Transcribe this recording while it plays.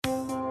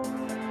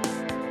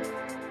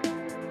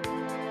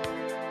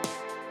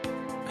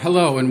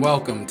Hello and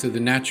welcome to The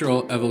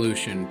Natural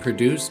Evolution,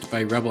 produced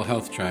by Rebel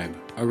Health Tribe,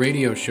 a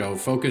radio show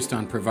focused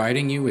on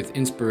providing you with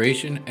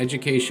inspiration,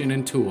 education,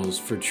 and tools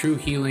for true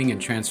healing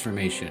and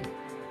transformation.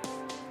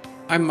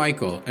 I'm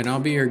Michael, and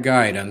I'll be your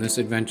guide on this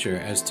adventure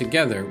as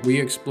together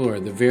we explore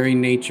the very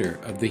nature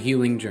of the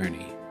healing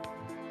journey.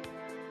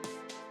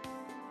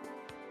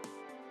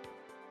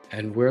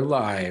 And we're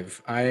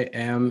live. I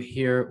am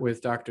here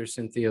with Dr.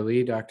 Cynthia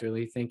Lee. Dr.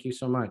 Lee, thank you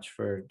so much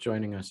for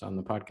joining us on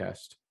the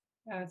podcast.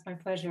 Oh, it's my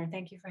pleasure.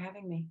 Thank you for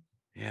having me.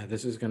 Yeah,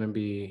 this is going to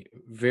be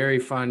very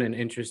fun and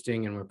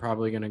interesting, and we're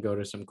probably going to go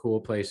to some cool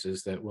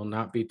places that will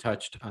not be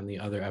touched on the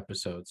other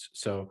episodes.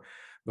 So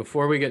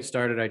before we get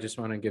started, I just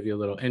want to give you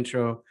a little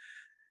intro.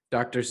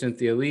 Dr.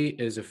 Cynthia Lee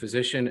is a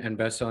physician and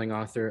best-selling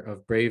author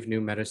of Brave New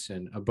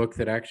Medicine, a book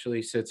that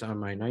actually sits on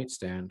my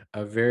nightstand,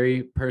 a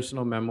very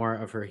personal memoir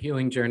of her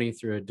healing journey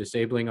through a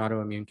disabling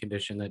autoimmune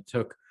condition that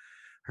took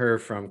her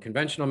from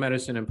conventional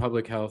medicine and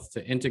public health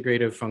to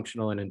integrative,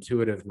 functional, and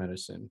intuitive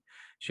medicine.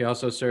 She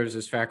also serves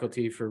as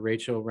faculty for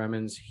Rachel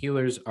Remen's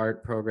Healers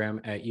Art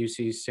program at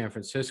UC's San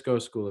Francisco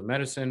School of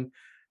Medicine,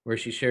 where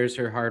she shares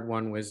her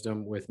hard-won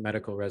wisdom with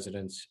medical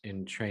residents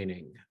in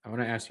training. I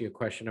want to ask you a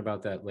question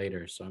about that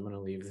later, so I'm going to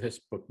leave this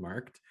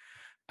bookmarked.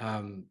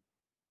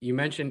 You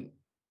mentioned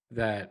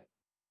that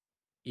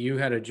you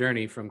had a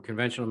journey from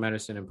conventional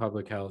medicine and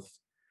public health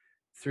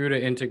through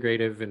to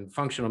integrative and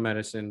functional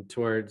medicine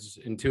towards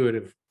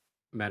intuitive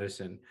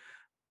medicine.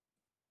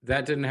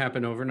 That didn't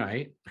happen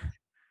overnight.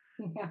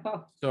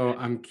 No. So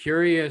I'm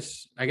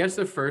curious, I guess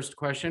the first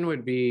question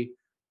would be,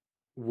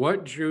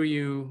 what drew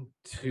you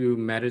to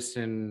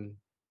medicine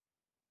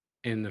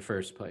in the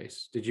first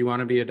place? Did you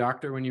want to be a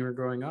doctor when you were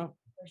growing up?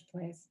 First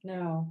place.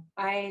 No,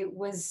 I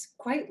was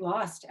quite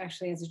lost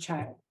actually as a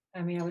child.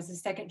 I mean, I was the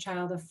second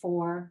child of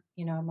four.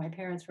 You know, my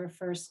parents were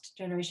first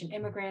generation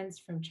immigrants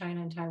from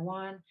China and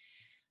Taiwan.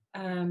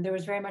 There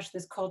was very much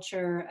this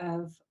culture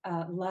of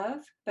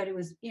love, but it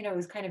was, it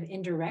was kind of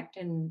indirect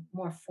and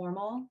more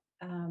formal.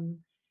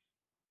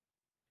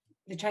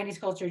 The Chinese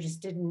culture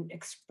just didn't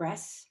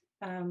express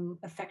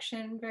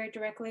affection very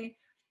directly.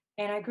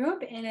 And I grew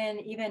up in an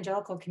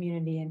evangelical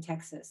community in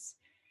Texas.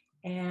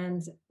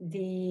 And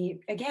the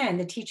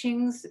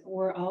teachings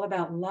were all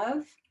about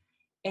love,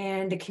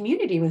 and the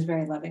community was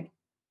very loving.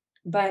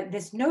 But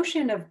this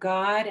notion of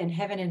God and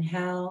heaven and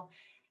hell,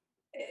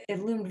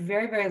 it loomed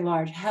very, very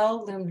large.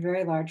 Hell loomed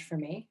very large for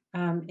me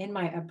in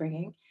my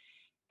upbringing.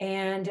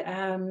 And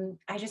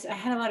I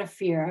had a lot of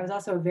fear. I was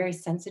also a very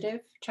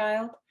sensitive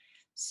child.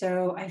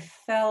 So I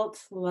felt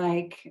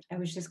like I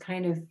was just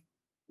kind of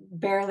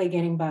barely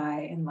getting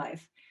by in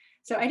life.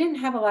 So I didn't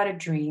have a lot of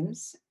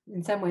dreams.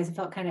 In some ways, it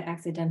felt kind of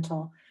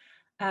accidental.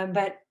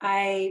 But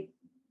I,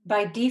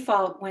 by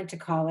default, went to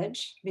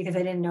college because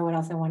I didn't know what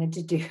else I wanted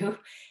to do.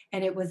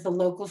 And it was the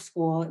local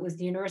school. It was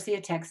the University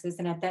of Texas.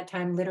 And at that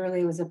time,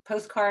 literally, it was a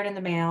postcard in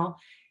the mail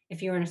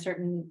if you were in a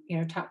certain,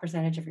 top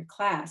percentage of your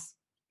class.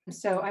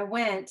 So I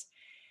went,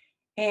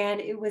 and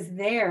it was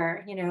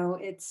there,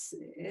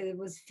 it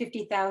was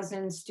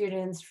 50,000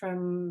 students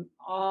from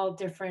all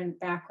different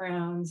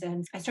backgrounds.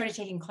 And I started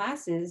taking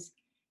classes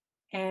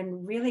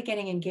and really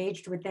getting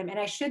engaged with them. And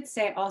I should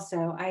say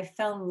also, I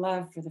fell in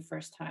love for the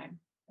first time,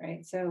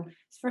 right? So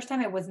it's the first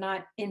time I was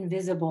not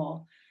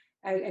invisible.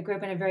 I grew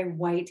up in a very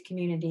white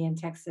community in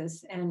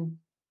Texas. And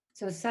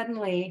so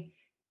suddenly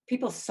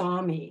people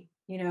saw me,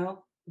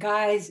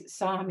 guys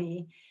saw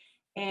me.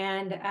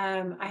 And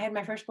I had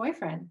my first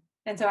boyfriend.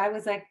 And so I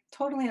was like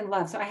totally in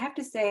love. So I have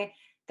to say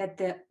that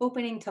the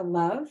opening to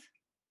love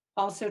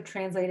also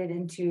translated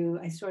into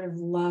I sort of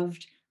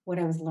loved what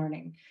I was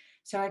learning.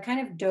 So I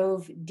kind of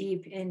dove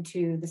deep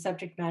into the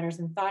subject matters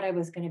and thought I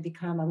was going to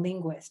become a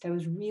linguist. I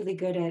was really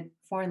good at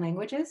foreign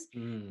languages.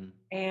 Mm,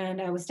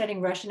 And I was studying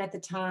Russian at the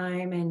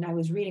time, and I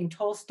was reading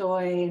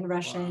Tolstoy in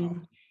Russian.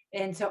 wow.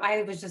 And so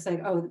I was just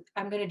like, oh,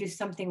 I'm going to do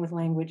something with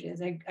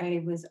languages.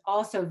 I was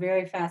also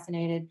very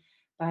fascinated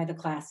by the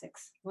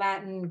classics,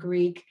 Latin,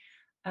 Greek,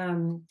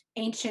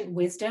 ancient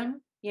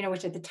wisdom,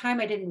 which at the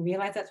time I didn't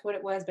realize that's what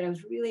it was, but I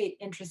was really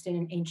interested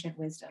in ancient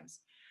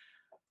wisdoms.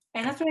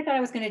 And that's what I thought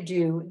I was going to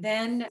do.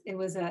 Then it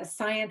was a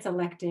science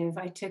elective.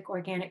 I took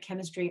organic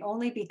chemistry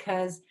only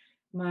because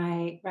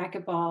my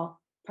racquetball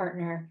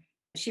partner,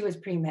 she was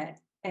pre-med.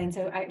 And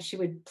so she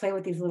would play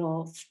with these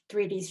little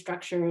 3D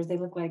structures. They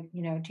look like,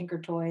 Tinker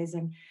toys.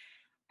 And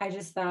I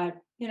just thought,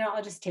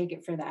 I'll just take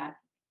it for that.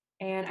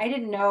 And I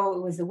didn't know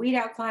it was a weed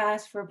out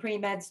class for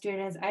pre-med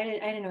students. I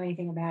didn't know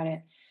anything about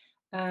it.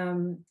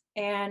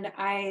 And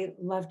I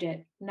loved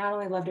it. Not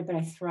only loved it, but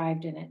I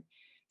thrived in it.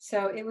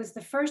 So it was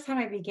the first time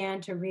I began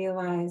to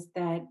realize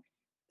that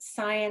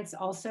science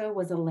also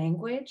was a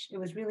language. It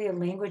was really a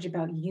language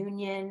about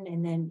union,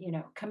 and then,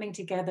 coming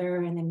together,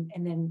 and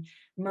then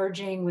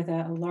merging with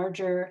a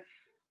larger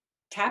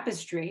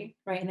tapestry,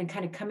 right? And then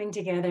kind of coming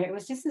together. It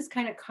was just this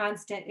kind of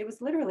constant, it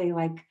was literally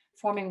like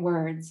forming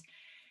words.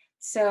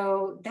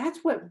 So that's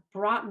what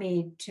brought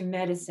me to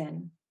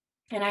medicine.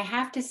 And I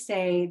have to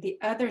say, the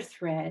other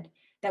thread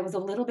that was a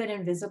little bit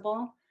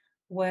invisible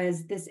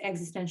was this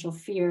existential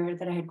fear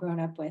that I had grown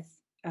up with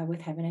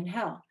heaven and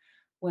hell.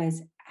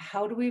 was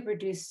how do we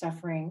reduce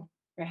suffering,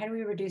 or how do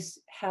we reduce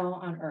hell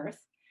on earth?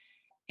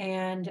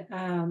 And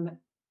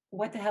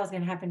what the hell is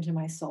going to happen to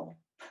my soul?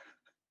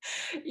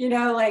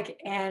 Like,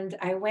 and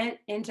I went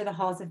into the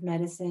halls of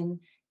medicine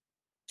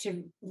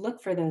to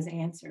look for those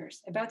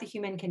answers about the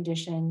human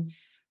condition,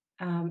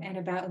 and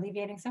about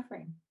alleviating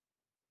suffering.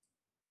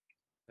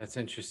 That's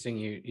interesting.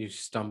 You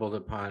stumbled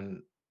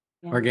upon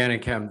Yeah.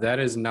 organic chem. That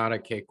is not a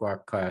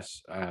cakewalk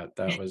class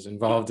that was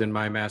involved in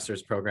my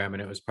master's program,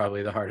 and it was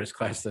probably the hardest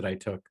class that I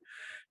took.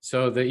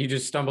 So that you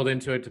just stumbled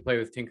into it to play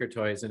with Tinker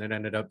Toys, and it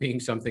ended up being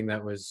something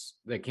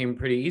that came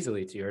pretty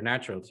easily to you or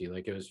natural to you.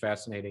 Like it was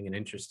fascinating and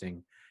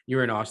interesting. You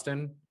were in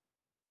Austin.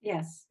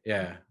 Yes.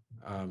 Yeah,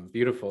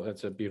 beautiful.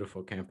 It's a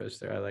beautiful campus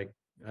there.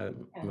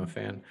 I'm Yeah. a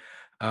fan.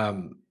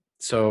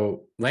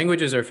 So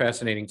languages are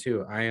fascinating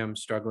too. I am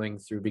struggling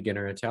through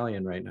beginner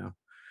Italian right now,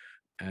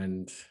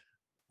 and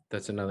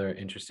that's another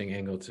interesting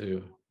angle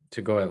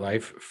to go at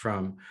life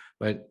from.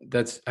 But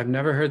I've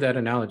never heard that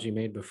analogy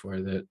made before,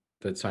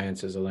 that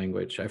science is a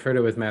language. I've heard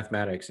it with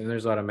mathematics, and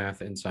there's a lot of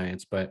math in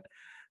science, but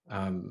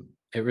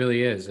it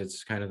really is.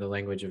 It's kind of the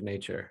language of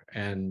nature.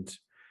 And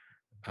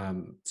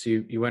so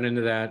you went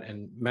into that,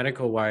 and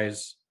medical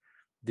wise,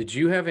 did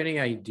you have any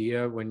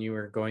idea when you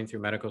were going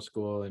through medical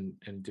school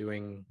and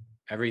doing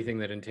everything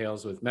that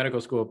entails with medical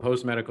school,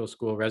 post medical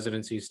school,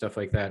 residency, stuff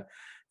like that?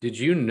 Did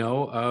you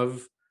know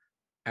of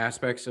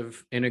aspects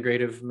of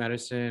integrative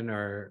medicine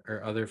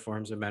or other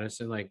forms of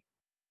medicine like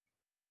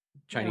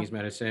No. Chinese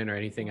medicine or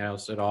anything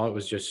else at all? It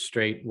was just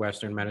straight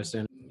Western Yeah.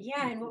 medicine.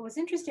 Yeah, and what was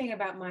interesting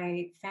about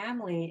my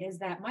family is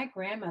that my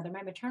grandmother,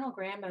 my maternal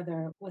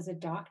grandmother, was a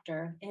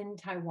doctor in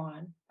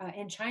Taiwan,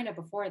 in China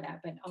before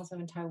that, but also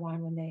in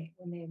Taiwan when they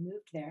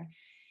moved there.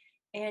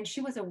 And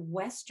she was a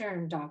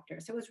Western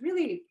doctor, so Oh it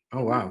was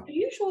wow.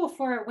 unusual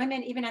for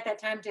women even at that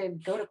time to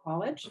go to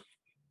college.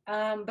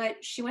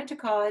 But she went to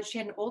college. She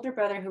had an older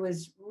brother who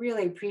was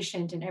really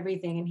prescient in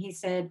everything, and he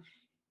said,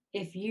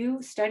 if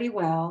you study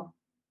well,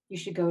 you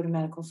should go to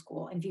medical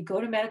school. And if you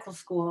go to medical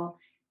school,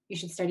 you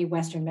should study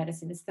Western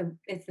medicine. It's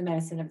the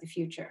medicine of the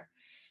future.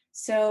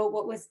 So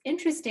what was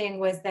interesting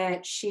was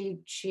that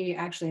she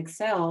actually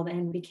excelled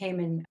and became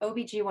an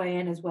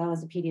OBGYN as well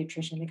as a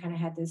pediatrician. They kind of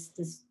had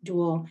this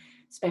dual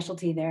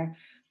specialty there.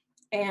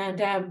 And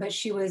but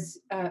she was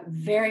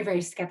very,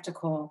 very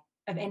skeptical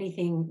of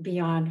anything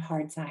beyond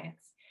hard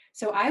science.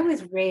 So I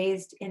was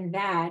raised in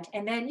that.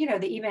 And then,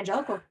 the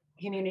evangelical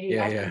community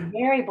Yeah, also yeah.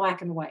 very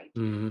black and white.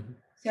 Mhm.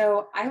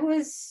 So I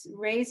was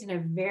raised in a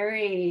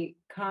very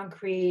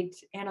concrete,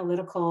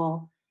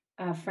 analytical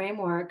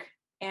framework.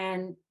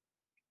 And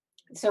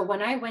so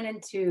when I went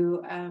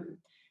into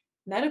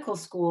medical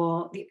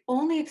school, the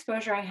only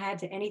exposure I had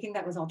to anything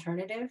that was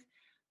alternative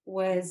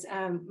was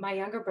my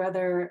younger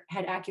brother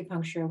had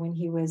acupuncture when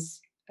he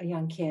was a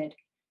young kid,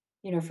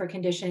 for a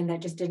condition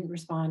that just didn't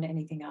respond to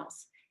anything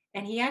else.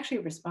 And he actually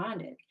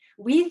responded.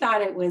 We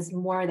thought it was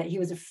more that he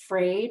was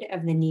afraid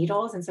of the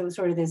needles. And so it was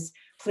sort of this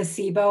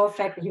placebo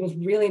effect that he was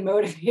really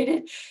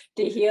motivated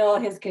to heal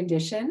his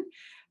condition.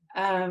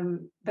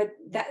 But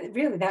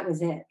that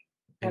was it.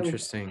 That was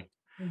Interesting. it.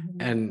 Mhm.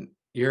 And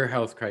your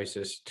health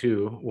crisis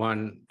too,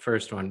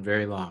 first one,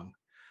 very long.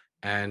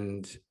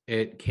 And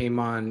it came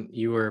on,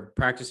 you were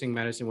practicing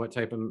medicine. What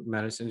type of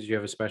medicine? Did you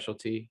have a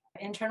specialty?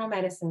 Internal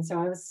medicine. So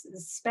I was a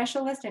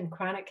specialist in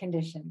chronic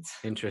conditions.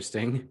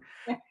 Interesting.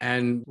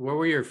 And what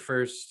were your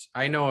first,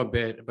 I know a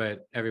bit,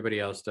 but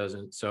everybody else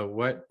doesn't. So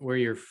what were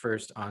your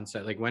first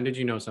onset? Like when did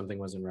you know something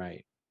wasn't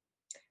right?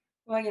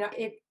 Well,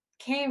 it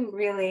came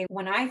really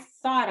when I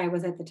thought I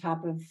was at the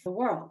top of the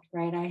world,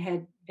 right? I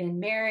had been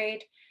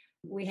married.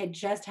 We had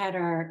just had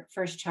our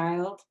first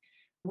child.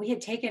 We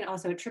had taken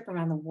also a trip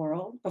around the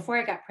world. Before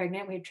I got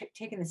pregnant, we had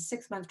taken the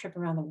 6 month trip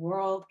around the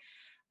world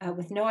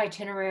with no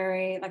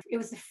itinerary. Like it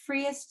was the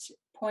freest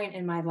point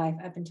in my life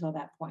up until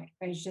that point,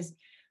 right? It's just,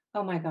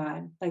 oh my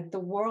God, like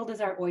the world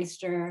is our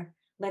oyster.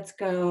 Let's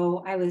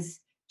go. I was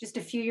just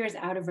a few years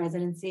out of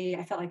residency.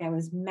 I felt like I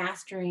was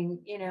mastering,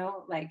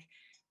 like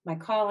my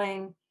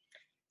calling.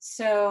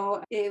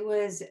 So it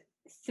was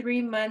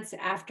 3 months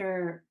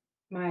after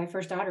my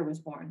first daughter was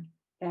born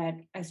that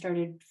I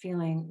started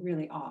feeling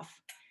really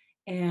off.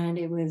 And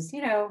it was,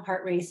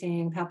 heart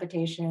racing,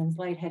 palpitations,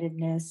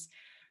 lightheadedness.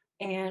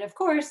 And of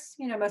course,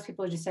 most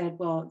people just said,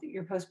 well,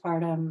 you're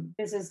postpartum.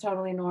 This is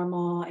totally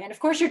normal. And of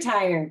course, you're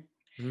tired.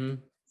 Hmm.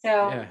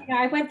 So, Yeah.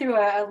 I went through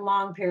a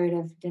long period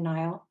of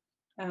denial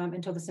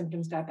until the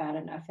symptoms got bad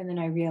enough. And then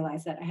I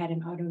realized that I had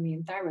an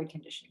autoimmune thyroid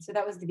condition. So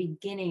that was the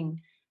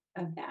beginning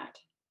of that.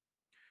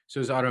 So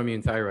it's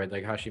autoimmune thyroid,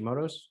 like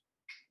Hashimoto's?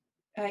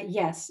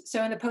 Yes.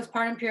 So in the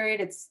postpartum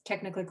period, it's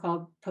technically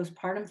called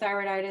postpartum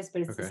thyroiditis,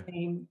 but it's the Okay.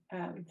 same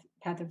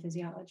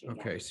pathophysiology. Yeah.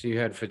 Okay. So you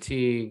had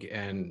fatigue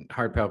and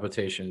heart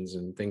palpitations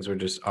and things were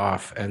just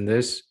off. And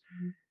this,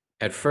 Mhm.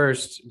 at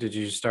first, did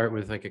you start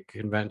with like a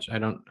convention? I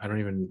don't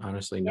even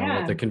honestly know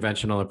what Yeah. the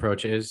conventional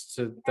approach is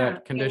to Yeah.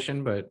 that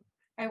condition, but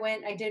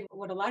I did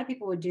what a lot of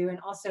people would do, and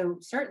also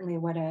certainly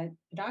what a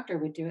doctor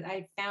would do.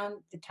 I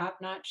found the top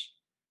notch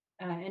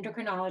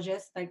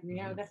endocrinologist, like,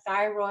 mhm. the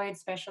thyroid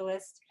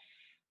specialist.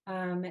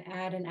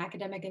 at an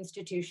academic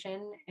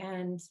institution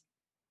and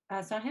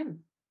saw him.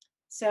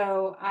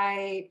 So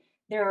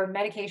there were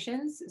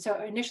medications.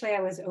 So initially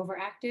I was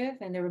overactive,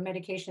 and there were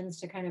medications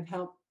to kind of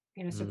help,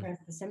 Mm. suppress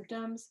the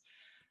symptoms,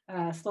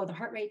 slow the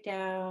heart rate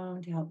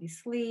down to help me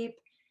sleep.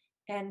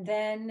 And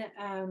then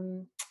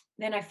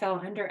I fell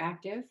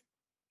underactive.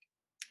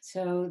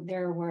 So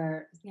there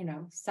were,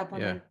 Yeah.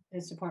 supplements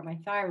to support my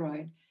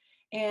thyroid.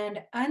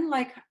 And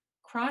unlike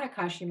chronic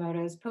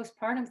Hashimoto's,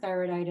 postpartum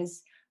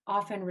thyroiditis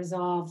often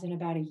resolves in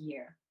about a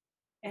year.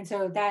 And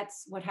so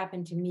that's what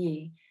happened to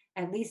me,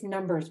 at least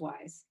numbers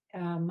wise.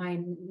 My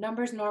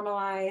numbers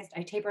normalized.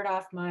 I tapered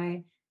off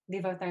my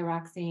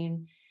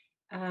levothyroxine,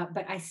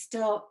 but I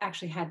still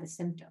actually had the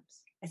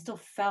symptoms. I still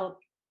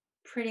felt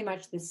pretty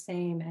much the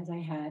same as I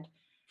had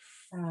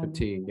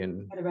Fatigue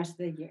and for the rest of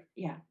the year.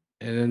 Yeah.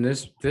 then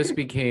this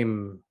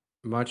became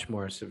much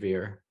more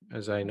severe,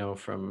 as I know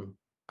from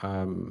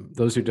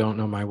those who don't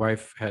know. My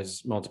wife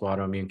has multiple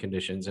autoimmune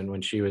conditions, and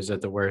when she was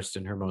at the worst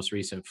in her most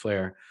recent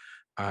flare,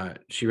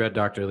 she read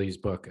Dr. Lee's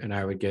book, and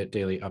I would get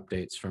daily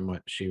updates from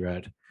what she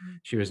read. Mm.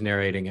 She was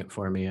narrating it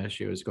for me as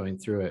she was going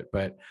through it.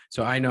 But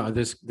so I know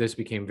this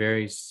became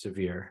very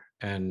severe.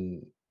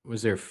 And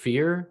was there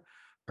fear,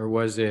 or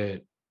was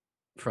it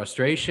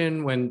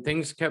frustration when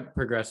things kept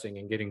progressing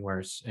and getting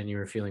worse and you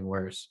were feeling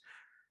worse?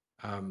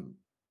 Um,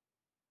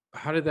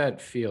 how did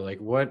that feel? Like,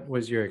 what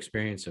was your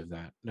experience of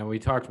that? Now, we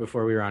talked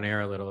before we were on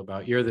air a little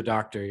about you're the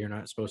doctor, you're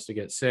not supposed to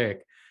get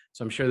sick.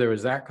 So I'm sure there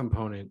was that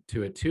component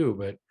to it too.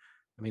 But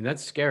I mean,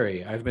 that's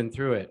scary. I've been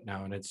through it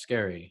now and it's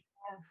scary.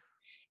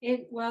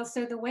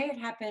 So the way it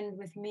happened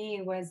with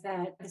me was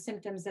that the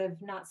symptoms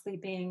of not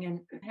sleeping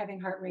and having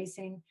heart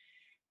racing,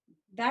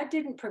 that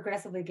didn't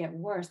progressively get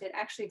worse. It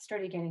actually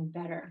started getting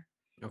better.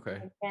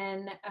 Okay.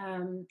 And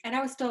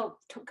I was still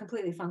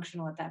completely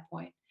functional at that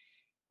point.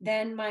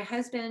 Then my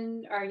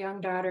husband, our young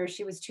daughter,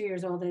 she was 2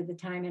 years old at the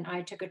time, and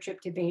I took a trip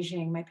to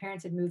Beijing. My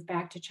parents had moved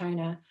back to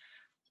China,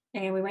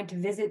 and we went to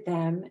visit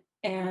them.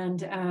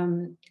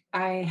 And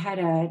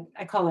I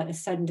call it a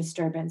sudden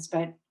disturbance,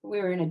 but we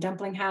were in a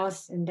dumpling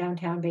house in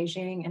downtown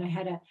Beijing, and I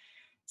had a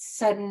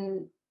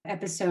sudden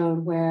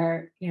episode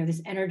where,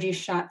 this energy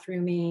shot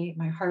through me.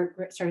 My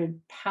heart started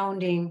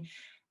pounding,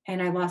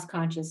 and I lost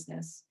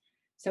consciousness.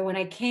 So when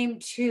I came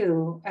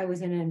to, I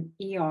was in an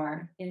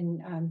ER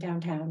in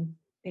downtown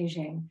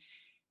Beijing,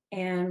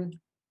 and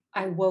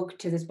I woke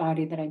to this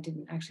body that I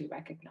didn't actually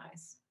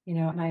recognize.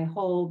 My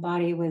whole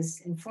body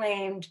was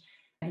inflamed,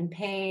 in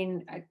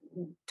pain,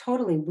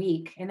 totally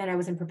weak. And then I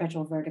was in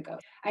perpetual vertigo.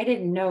 I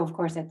didn't know, of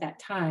course, at that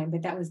time,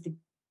 but that was the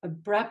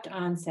abrupt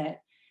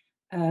onset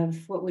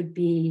of what would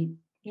be,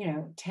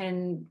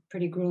 10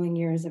 pretty grueling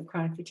years of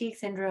chronic fatigue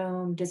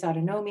syndrome,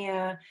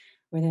 dysautonomia,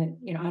 where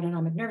the,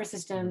 autonomic nervous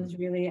system Mhm. is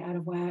really out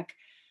of whack.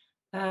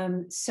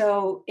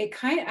 So I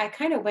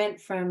kind of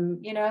went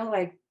from,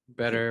 like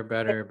Better,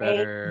 better, very,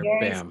 better.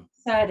 very Bam.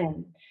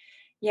 sudden.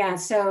 Yeah.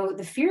 So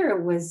the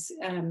fear was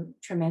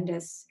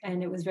tremendous,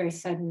 and it was very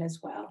sudden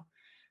as well.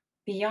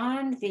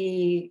 Beyond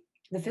the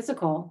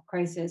physical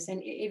crisis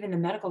and even the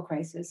medical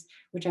crisis,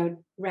 which I would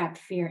wrap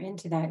fear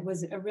into that,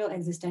 was a real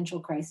existential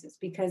crisis,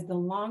 because the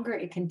longer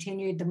it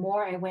continued, the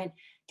more I went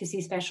to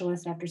see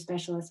specialist after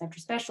specialist after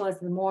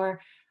specialist, the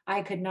more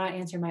I could not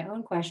answer my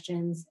own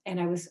questions. And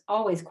I was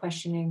always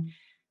questioning,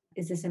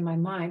 is this in my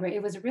mind? Right?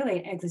 It was really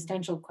an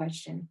existential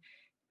question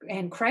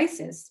and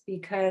crisis,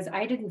 because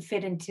I didn't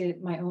fit into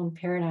my own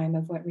paradigm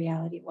of what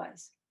reality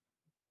was.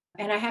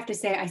 And I have to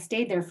say, I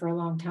stayed there for a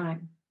long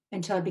time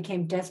until I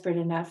became desperate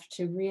enough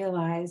to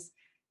realize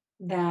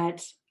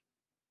that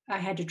I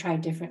had to try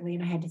differently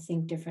and I had to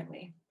think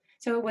differently.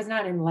 So it was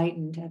not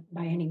enlightened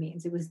by any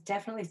means. It was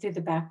definitely through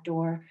the back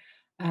door,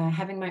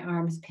 having my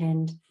arms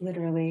pinned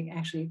literally,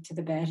 actually, to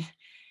the bed,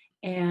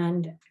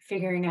 and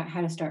figuring out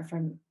how to start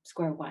from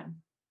square one.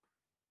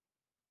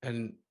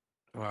 And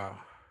wow,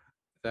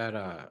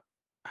 that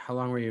how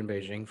long were you in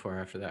Beijing for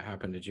after that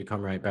happened? Did you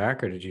come right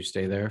back or did you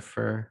stay there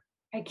for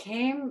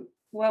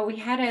Well, we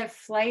had a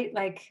flight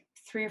like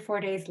 3 or 4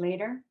 days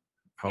later.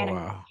 oh And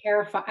wow.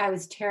 I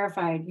was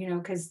terrified,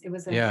 because it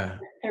was a Yeah.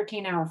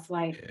 13-hour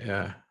flight.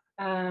 Yeah.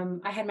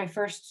 I had my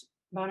first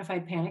bona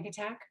fide panic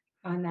attack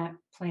on that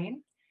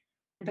plane,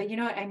 but you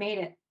know what? I made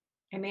it.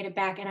 I made it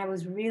back, and I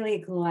was really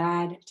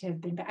glad to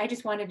have been back. I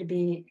just wanted to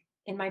be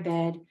in my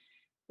bed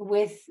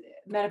with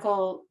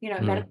medical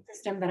Mm.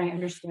 system that I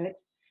understood.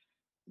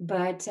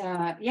 But,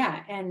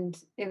 yeah, and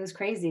it was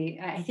crazy.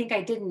 I think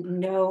I didn't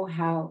know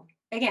how,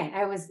 again,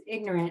 I was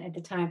ignorant at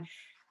the time.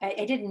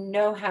 I didn't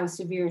know how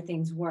severe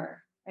things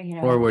were,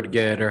 Or would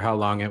get or how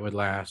long it would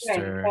last right,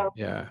 or so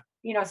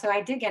yeah. so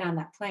I did get on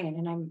that plane,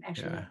 and I'm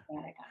actually Yeah. really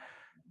glad I got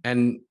on.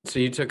 And so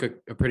you took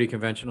a pretty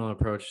conventional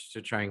approach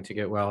to trying to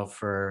get well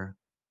for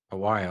a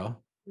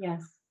while.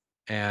 Yes.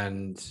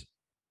 And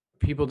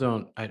people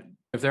don't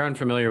if they're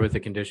unfamiliar with the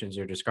conditions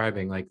you're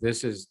describing, like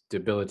this is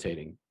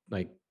debilitating.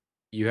 Like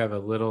you have a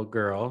little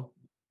girl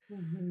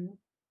Mhm.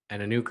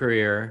 and a new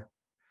career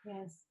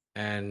Yes.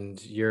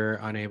 and you're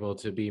unable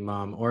to be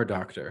mom or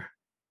doctor.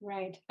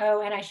 Right.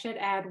 Oh, and I should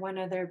add one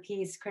other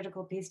piece,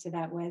 critical piece to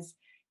that was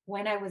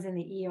when I was in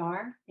the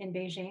ER in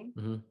Beijing,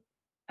 Hmm.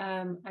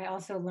 I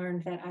also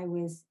learned that I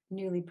was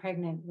newly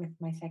pregnant with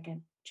my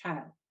second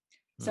child.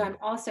 So I'm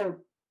Mm. also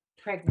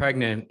pregnant.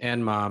 Pregnant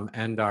and mom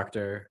and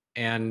doctor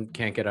and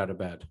can't get out of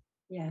bed.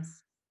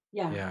 Yes.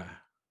 Yeah. Yeah.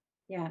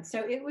 Yeah.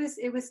 So it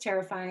was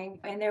terrifying.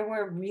 And there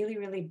were really,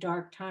 really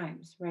dark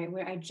times, right?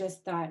 Where I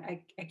just thought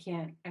I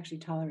can't actually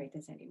tolerate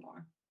this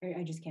anymore.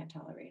 I just can't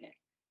tolerate it.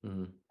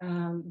 Hmm.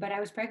 But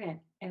I was pregnant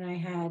and I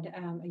had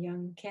a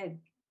young kid.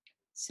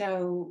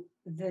 So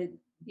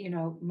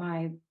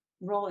my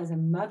role as a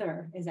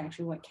mother is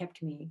actually what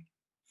kept me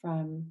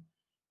from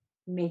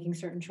making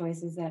certain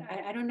choices that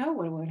I don't know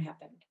what would have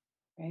happened,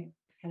 right?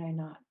 Had I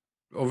not.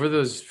 Over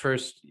those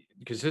first,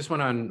 because this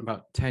went on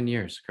about 10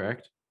 years,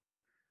 correct?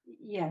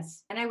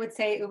 Yes. And I would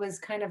say it was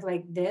kind of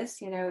like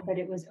this, but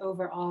it was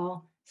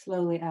overall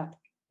slowly up.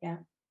 Yeah.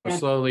 Or That's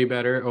slowly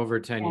better over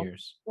 10 yeah.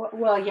 years.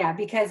 Well, yeah,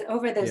 because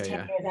over those Yeah, 10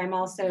 yeah, years, I'm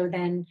also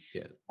then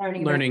yeah.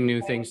 learning about Learning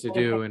new things to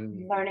do.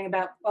 And learning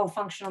about, oh,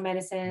 functional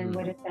medicine,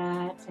 what is mm.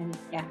 that? And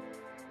yeah.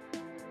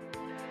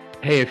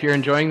 Hey, if you're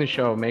enjoying the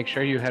show, make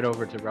sure you head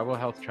over to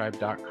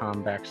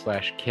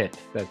rebelhealthtribe.com/kit.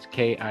 That's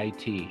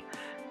KIT.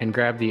 And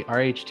grab the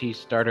RHT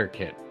Starter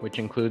Kit, which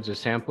includes a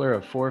sampler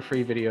of 4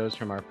 free videos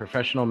from our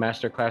professional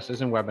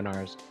masterclasses and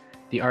webinars,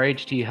 the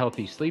RHT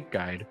Healthy Sleep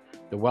Guide,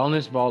 the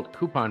Wellness Vault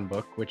coupon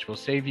book, which will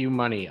save you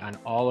money on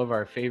all of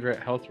our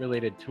favorite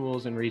health-related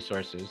tools and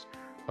resources,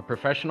 a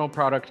professional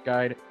product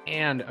guide,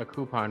 and a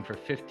coupon for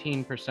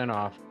 15%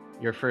 off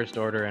your first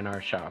order in our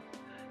shop.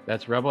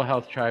 That's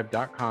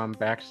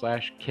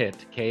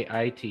rebelhealthtribe.com/kit,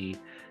 KIT,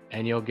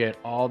 and you'll get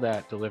all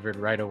that delivered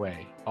right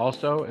away.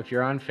 Also, if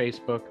you're on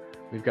Facebook,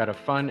 we've got a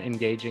fun,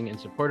 engaging, and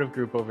supportive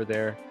group over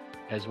there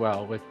as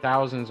well with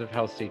thousands of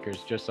health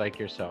seekers just like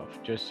yourself.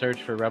 Just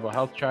search for Rebel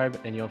Health Tribe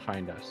and you'll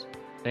find us.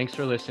 Thanks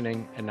for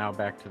listening, and now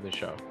back to the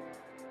show.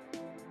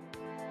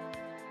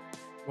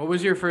 What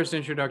was your first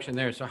introduction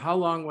there? So how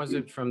long was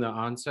it from the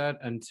onset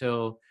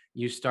until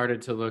you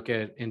started to look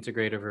at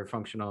integrative or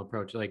functional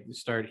approach, like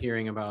start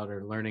hearing about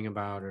or learning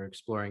about or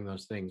exploring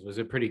those things? Was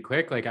it pretty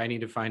quick? Like, I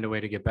need to find a way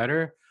to get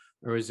better?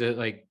 Or was it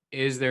like,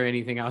 is there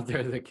anything out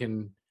there that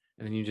can,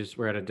 and then you just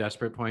were at a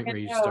desperate point And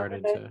where you no,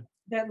 started to,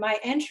 my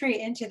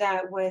entry into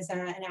that was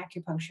an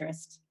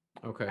acupuncturist.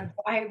 okay.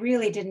 I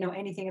really didn't know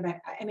anything about,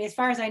 I mean, as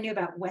far as I knew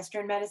about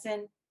Western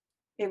medicine,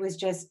 it was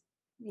just,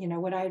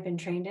 what I had been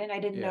trained in. I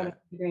didn't know Yeah.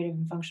 about integrative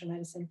and functional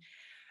medicine.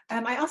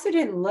 I also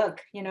didn't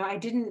look,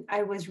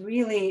 I was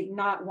really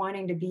not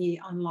wanting to be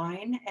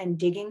online and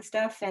digging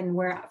stuff. And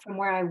from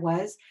where I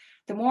was,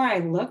 the more I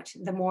looked,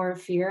 the more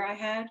fear I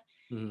had.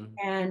 Mhm.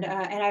 And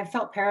I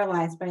felt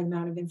paralyzed by the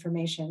amount of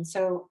information.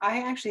 So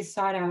I actually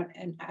sought out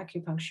an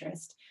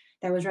acupuncturist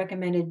that was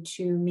recommended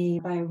to me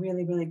by a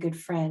really, really good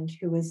friend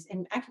who was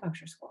in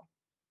acupuncture school.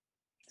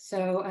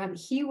 So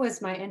he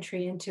was my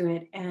entry into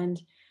it, and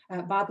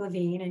Bob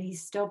Levine, and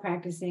he's still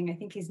practicing. I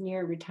think he's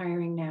near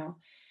retiring now.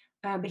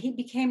 But he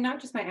became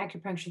not just my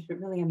acupuncturist, but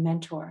really a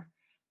mentor.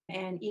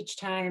 And each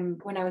time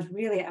when I was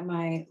really at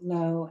my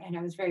low and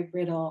I was very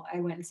brittle, I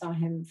went and saw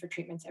him for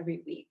treatments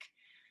every week.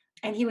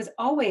 And he was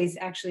always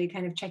actually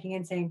kind of checking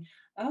in saying,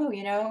 oh,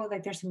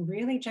 like there's some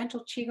really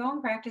gentle qigong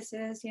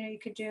practices, you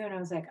could do. And I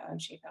was like, oh,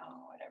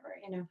 qigong, whatever.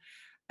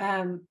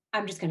 I'm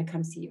just going to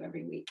come see you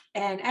every week.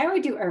 And I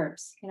would do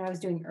herbs, I was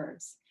doing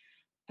herbs.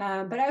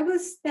 But I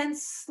was then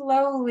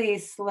slowly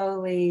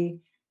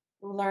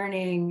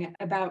learning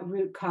about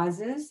root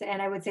causes.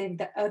 And I would say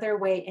the other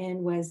way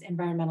in was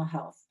environmental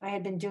health. I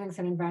had been doing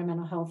some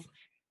environmental health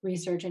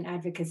research and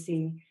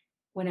advocacy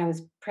when I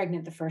was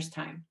pregnant the first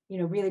time,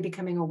 really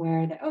becoming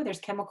aware that, oh, there's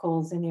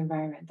chemicals in the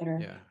environment that are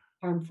Yeah.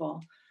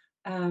 harmful.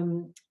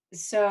 Um,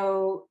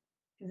 so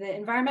the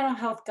environmental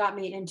health got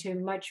me into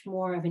much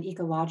more of an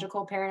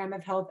ecological paradigm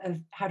of health, of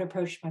how to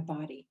approach my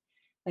body.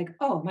 Like,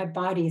 oh, my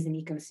body is an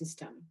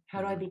ecosystem.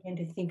 How do I Mhm. begin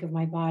to think of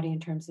my body in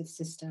terms of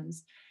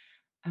systems?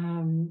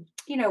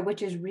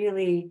 Which is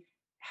really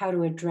how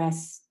to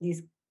address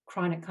these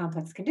chronic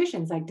complex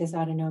conditions like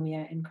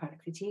dysautonomia and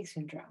chronic fatigue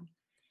syndrome.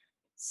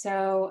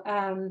 So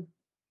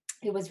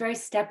it was very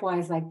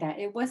stepwise like that.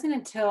 It wasn't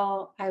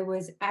until I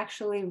was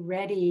actually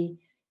ready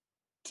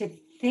to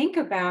think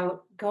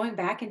about going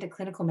back into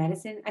clinical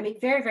medicine. I mean,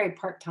 very, very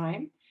part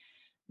time,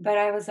 but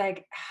I was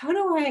like, how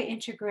do I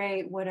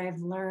integrate what I've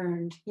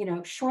learned,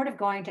 short of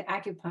going to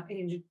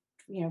acupuncture,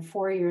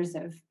 4 years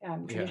of Yeah.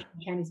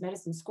 traditional Chinese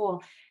medicine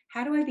school?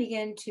 How do I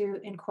begin to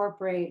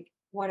incorporate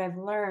what I've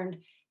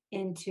learned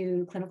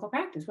into clinical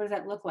practice? What does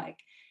that look like?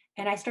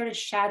 And I started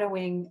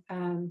shadowing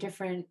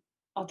different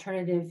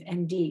alternative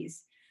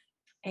MDs.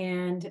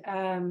 And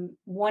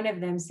one of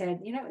them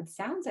said, it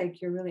sounds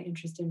like you're really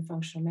interested in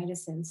functional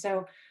medicine.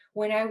 So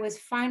when I was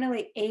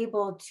finally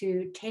able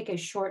to take a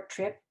short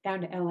trip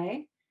down to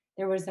LA,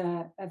 there was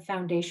a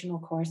foundational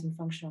course in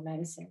functional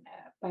medicine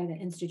by the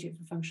Institute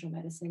for Functional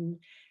Medicine.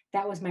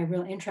 That was my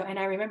real intro. And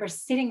I remember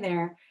sitting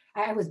there,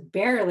 I was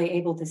barely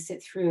able to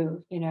sit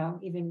through,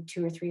 even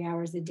 2 or 3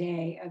 hours a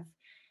day of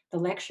the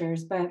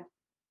lectures. But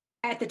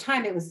at the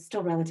time, it was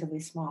still relatively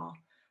small.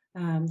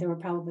 There were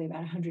probably about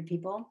 100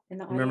 people in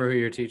the Remember audience. who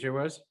your teacher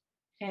was?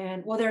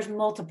 And well, there's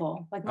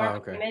multiple. Like Oh,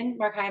 okay.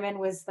 Mark Hyman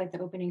was like the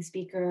opening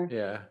speaker,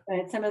 Yeah.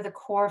 but some of the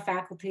core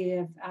faculty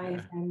of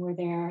Yeah. IFM were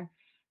there.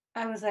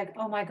 I was like,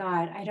 oh my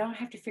God, I don't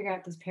have to figure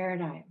out this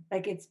paradigm.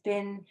 Like it's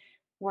been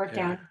worked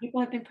Yeah. out. People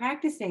have been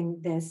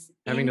practicing this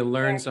Having in to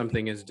learn their,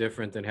 something is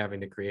different than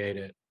having to create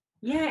it.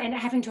 yeah, and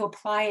having to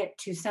apply it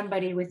to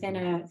somebody within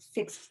Mhm. a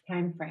fixed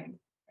time frame,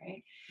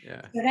 right?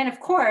 Yeah. So then, of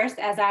course,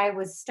 as I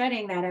was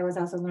studying that, I was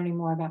also learning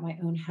more about my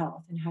own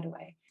health and how do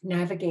I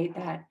navigate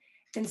that.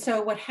 And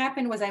so what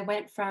happened was I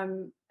went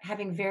from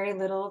having very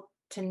little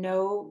to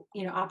no,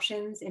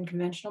 options in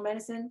conventional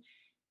medicine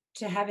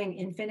to having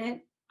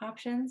infinite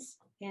options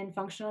in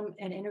functional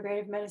and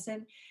integrative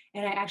medicine.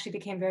 And I actually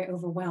became very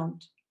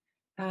overwhelmed.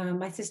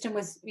 My system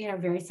was,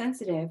 very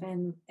sensitive,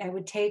 and I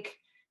would take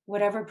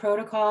whatever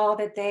protocol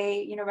that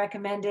they,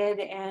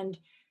 recommended, and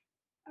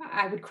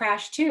I would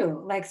crash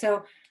too. Like,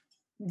 so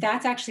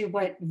that's actually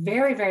what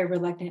very, very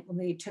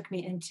reluctantly took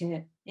me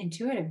into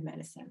intuitive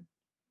medicine.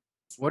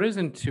 What does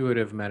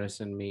intuitive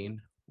medicine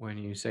mean when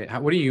you say,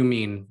 what do you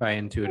mean by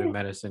intuitive Mm,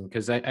 medicine?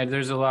 Because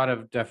there's a lot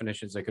of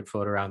definitions that could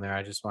float around there.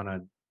 I just want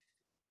to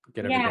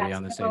get yeah, everybody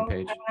on the same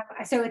page.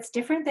 so it's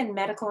different than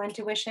medical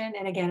intuition,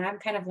 and again, I'm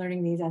kind of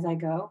learning these as I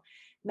go.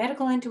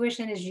 Medical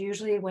intuition is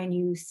usually when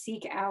you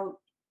seek out,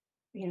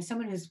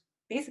 someone who's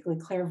basically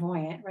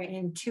clairvoyant, right, and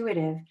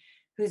intuitive,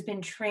 who's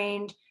been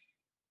trained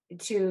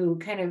to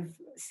kind of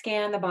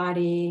scan the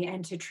body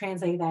and to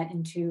translate that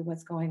into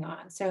what's going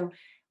on. So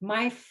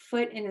my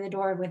foot into the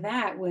door with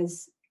that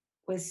was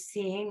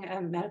seeing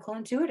a medical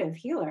intuitive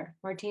healer,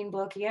 Martine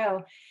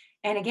Blochio.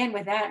 And again,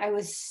 with that, I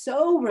was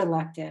so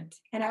reluctant.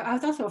 And I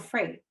was also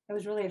afraid. I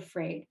was really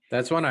afraid.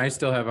 That's one I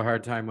still have a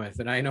hard time with.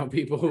 And I know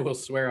people who will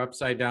swear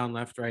upside down,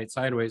 left, right,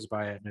 sideways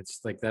by it. And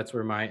it's like, that's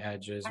where my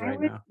edge is I right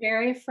was now.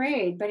 very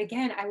afraid. But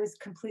again, I was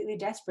completely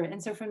desperate.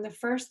 And so from the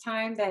first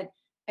time that,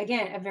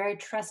 again, a very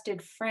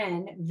trusted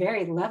friend,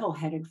 very level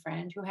headed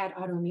friend who had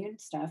autoimmune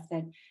stuff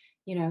that,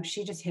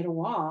 she just hit a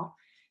wall.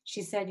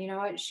 She said, you know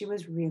what? She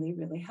was really,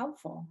 really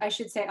helpful. I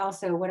should say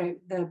also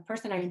the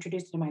person I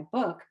introduced in my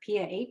book,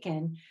 Pia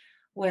Aitken,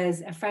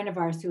 was a friend of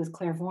ours who was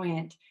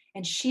clairvoyant.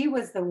 And she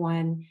was the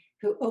one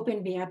who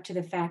opened me up to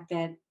the fact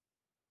that,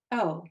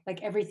 oh,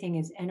 like everything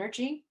is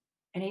energy.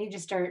 And I need to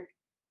start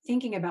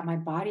thinking about my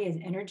body as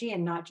energy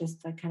and not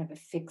just like kind of a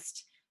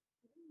fixed,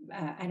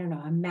 I don't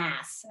know, a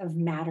mass of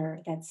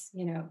matter that's,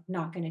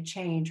 not going to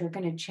change or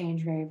going to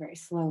change very, very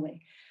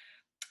slowly.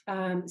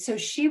 So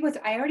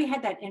I already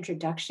had that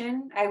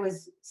introduction. I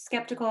was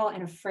skeptical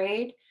and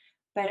afraid,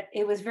 but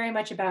it was very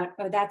much about,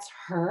 oh, that's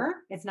her,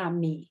 it's not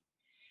me.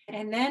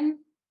 And then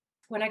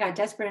when I got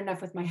desperate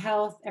enough with my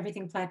health,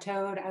 everything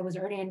plateaued. I was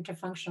already into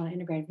functional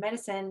and integrative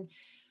medicine.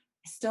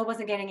 I still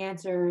wasn't getting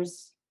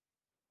answers.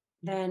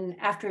 Then,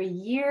 after a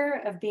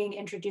year of being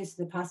introduced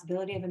to the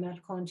possibility of a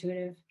medical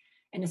intuitive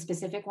and a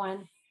specific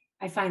one,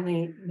 I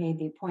finally made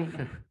the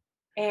appointment.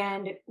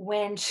 And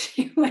when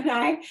when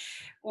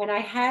I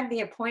had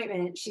the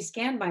appointment, she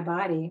scanned my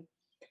body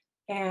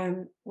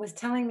and was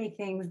telling me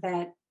things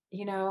that,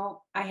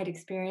 I had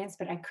experienced,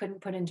 but I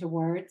couldn't put into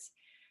words.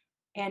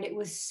 And it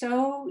was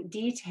so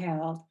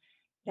detailed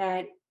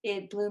that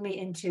it blew me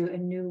into a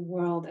new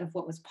world of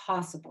what was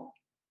possible.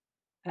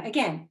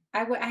 Again,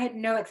 I had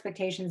no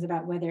expectations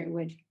about whether it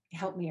would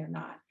help me or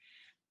not.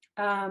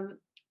 Um,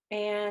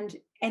 and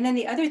and then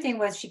the other thing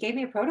was she gave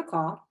me a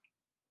protocol.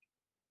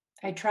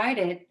 I tried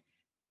it.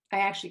 I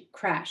actually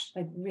crashed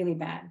like really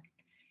bad.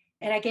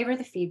 And I gave her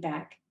the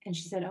feedback and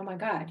she said, "Oh my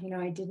God,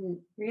 I didn't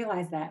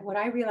realize that." What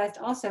I realized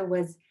also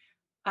was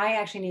I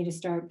actually need to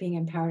start being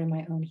empowered in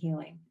my own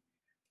healing.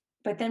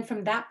 But then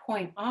from that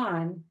point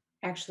on,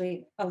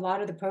 actually a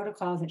lot of the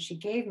protocols that she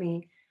gave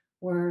me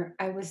were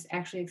I was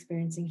actually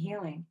experiencing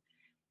healing.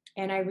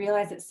 And I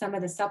realized that some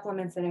of the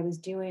supplements that I was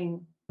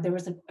doing, there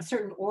was a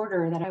certain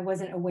order that I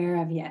wasn't aware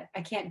of yet.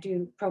 I can't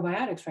do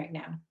probiotics right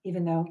now,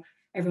 even though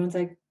everyone's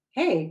like,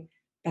 hey,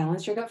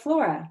 balance your gut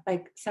flora.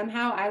 Like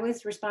somehow I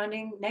was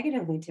responding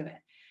negatively to it.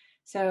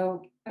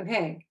 So,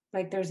 okay,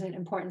 like there's an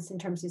importance in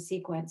terms of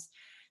sequence.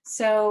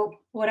 So,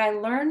 what I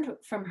learned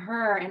from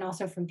her and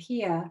also from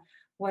Pia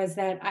was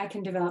that I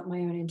can develop my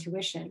own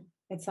intuition.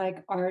 It's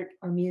like art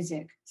or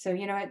music. So,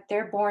 you know what?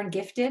 They're born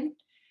gifted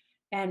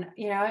and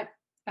you know what?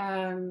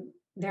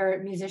 There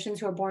are musicians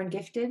who are born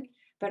gifted,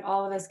 but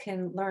all of us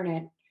can learn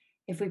it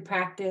if we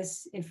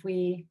practice, if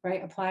we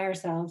right apply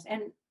ourselves,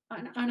 and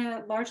on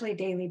a largely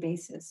daily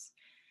basis.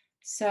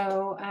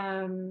 So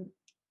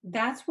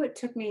that's what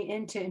took me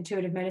into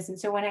intuitive medicine.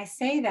 So when I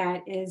say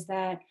that, is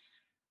that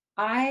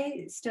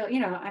I still,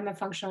 I'm a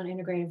functional and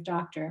integrative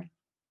doctor.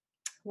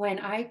 When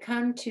I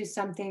come to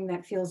something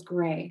that feels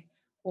gray,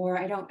 or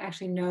I don't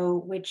actually know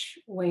which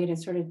way to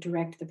sort of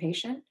direct the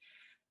patient,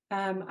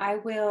 I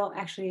will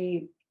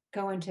actually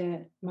go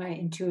into my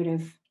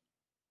intuitive,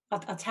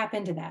 I'll tap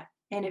into that.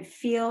 And it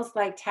feels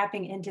like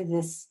tapping into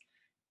this,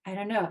 I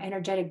don't know,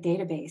 energetic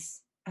database.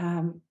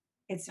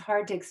 It's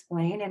hard to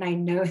explain. And I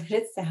know that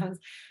it sounds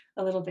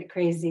a little bit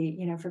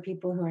crazy, for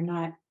people who are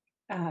not,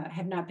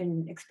 have not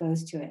been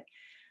exposed to it.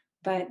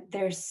 But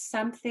there's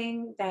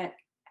something that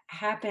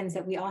happens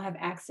that we all have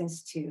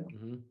access to.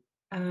 Hmm.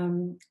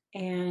 And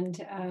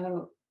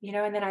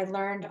and then I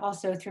learned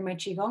also through my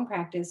qigong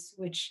practice,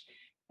 which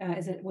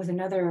was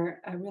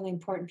another really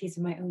important piece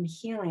of my own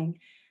healing.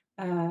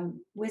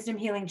 Wisdom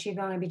healing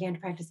qigong I began to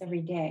practice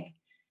every day.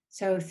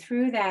 So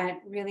through that,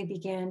 really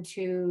began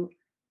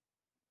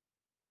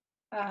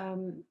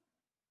um,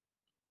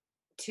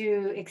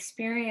 to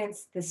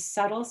experience the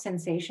subtle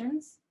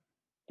sensations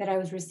that I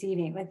was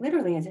receiving, like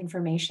literally as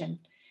information.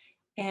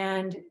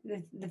 And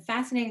the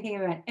fascinating thing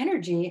about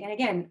energy, and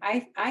again,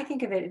 I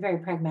think of it very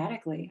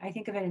pragmatically. I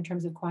think of it in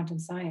terms of quantum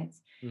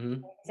science. Hmm.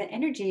 That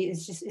energy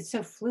is just, it's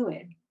so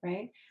fluid,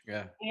 right?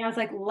 Yeah. And I was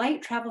like,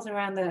 light travels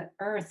around the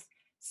earth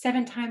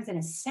 7 times in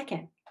a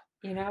second,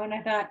 and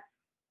I thought,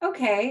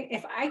 okay,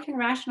 if I can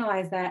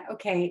rationalize that,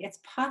 okay, it's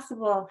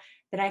possible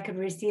that I could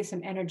receive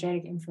some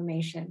energetic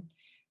information.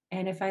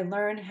 And if I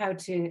learn how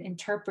to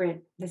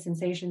interpret the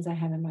sensations I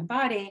have in my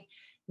body,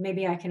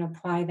 maybe I can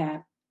apply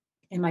that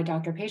in my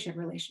doctor patient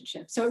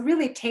relationship. So it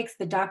really takes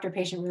the doctor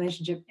patient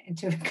relationship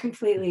into a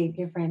completely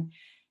different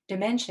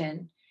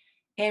dimension.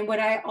 And what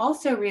I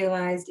also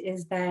realized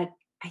is that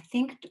I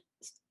think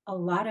a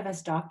lot of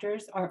us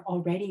doctors are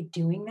already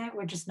doing that.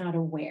 We're just not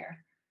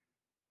aware.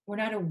 We're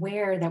not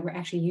aware that we're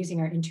actually using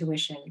our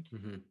intuition,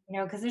 Hmm.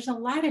 because there's a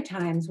lot of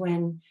times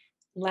when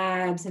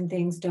labs and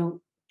things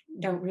don't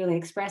really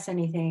express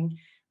anything,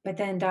 but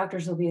then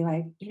doctors will be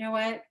like, you know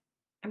what?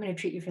 I'm going to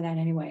treat you for that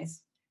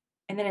anyways.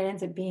 And then it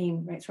ends up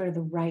being right, sort of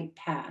the right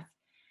path.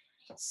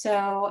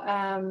 So,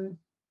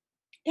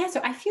 yeah,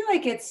 so I feel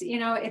like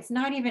it's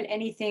not even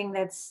anything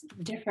that's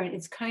different.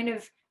 It's kind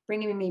of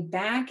bringing me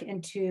back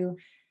into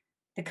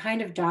the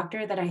kind of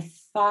doctor that I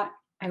thought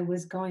I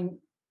was going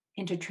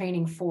into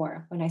training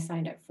for when I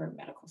signed up for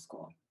medical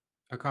school.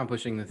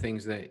 Accomplishing the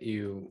things that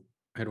you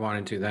had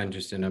wanted to then,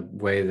 just in a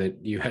way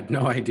that you had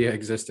no idea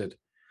existed.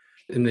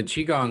 In the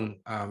qigong,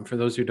 for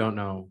those who don't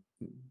know,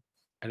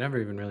 I never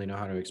even really know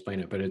how to explain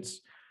it, but it's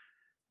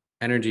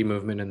energy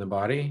movement in the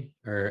body,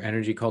 or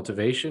energy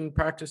cultivation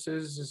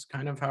practices is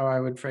kind of how I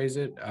would phrase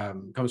it.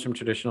 Comes from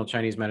traditional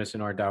Chinese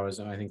medicine or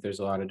Taoism. I think there's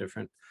a lot of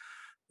different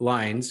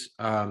lines.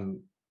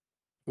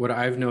 What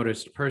I've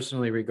noticed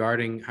personally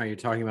regarding how you're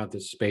talking about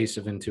this space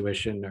of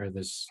intuition or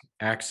this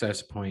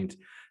access point,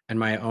 and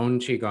my own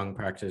qigong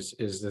practice,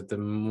 is that the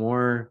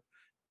more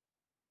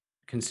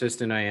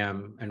consistent I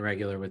am and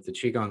regular with the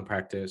qigong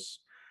practice,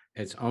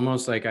 it's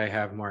almost like I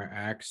have more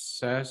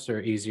access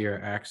or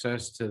easier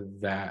access to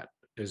that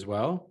as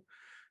well.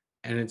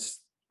 And it's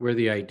where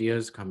the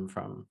ideas come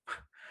from.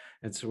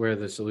 It's where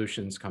the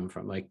solutions come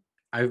from. Like,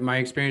 my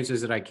experience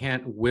is that I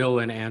can't will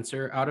an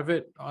answer out of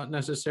it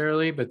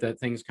necessarily, but that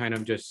things kind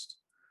of just,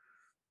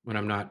 when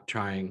I'm not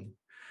trying. Yeah.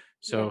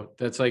 So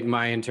that's like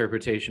my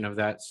interpretation of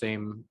that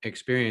same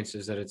experience,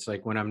 is that it's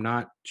like when I'm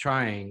not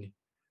trying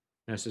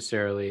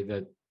necessarily,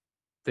 that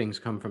things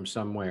come from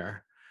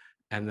somewhere.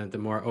 And that the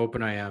more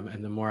open I am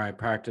and the more I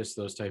practice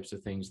those types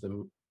of things,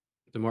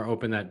 the more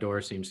open that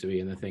door seems to be,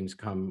 and the things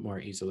come more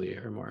easily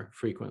or more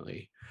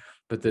frequently.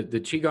 But the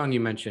qigong you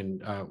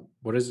mentioned,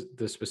 what is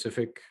the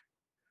specific?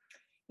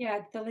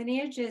 Yeah, the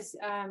lineage is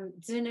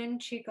Zinen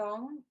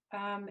Qigong.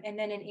 And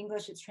then in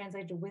English, it's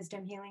translated to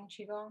Wisdom Healing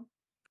Qigong.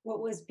 What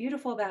was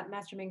beautiful about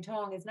Master Ming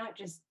Tong is not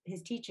just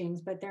his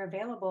teachings, but they're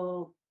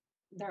available,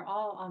 they're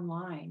all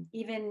online.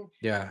 Even,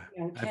 Yeah,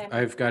 10,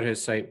 I've got his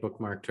site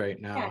bookmarked right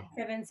yeah, now.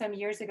 7 some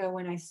years ago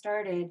when I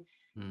started,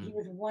 he Mm.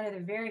 was one of the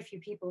very few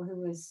people who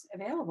was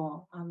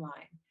available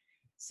online.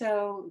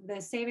 So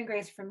the saving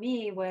grace for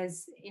me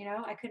was,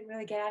 I couldn't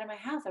really get out of my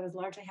house. I was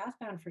largely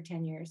housebound for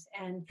 10 years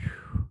and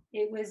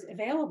it was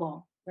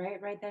available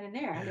right then and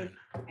there. I mean,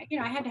 Man.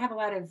 I had to have a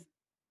lot of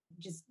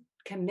just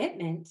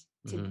commitment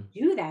to Hmm.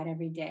 do that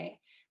every day.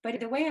 But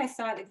the way I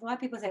saw it, like a lot of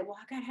people say, well,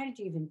 God, how did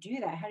you even do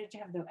that? How did you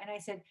have the, and I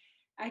said,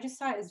 I just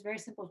saw it as a very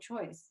simple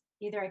choice.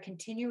 Either I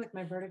continue with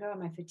my vertigo and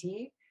my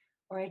fatigue,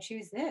 or I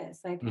choose this.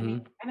 Like, I mean,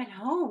 Hmm. I'm at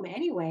home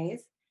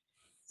anyways.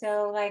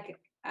 So like,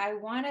 I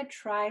want to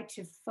try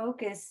to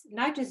focus,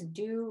 not just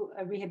do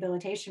a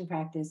rehabilitation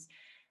practice,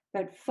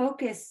 but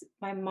focus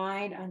my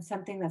mind on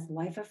something that's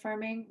life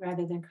affirming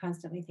rather than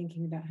constantly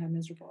thinking about how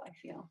miserable I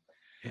feel.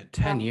 Yeah,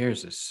 10 Um,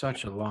 years is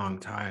such a long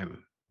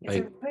time. it's a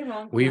Like, really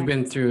long we've time.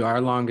 been through her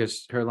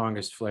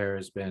longest flare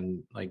has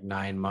been like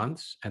 9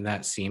 months, and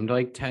that seemed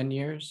like 10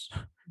 years,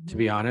 to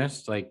be Mhm.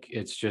 honest. Like,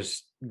 it's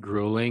just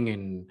grueling,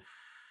 and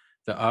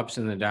the ups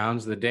and the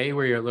downs. The day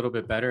where you're a little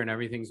bit better and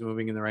everything's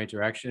moving in the right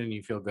direction and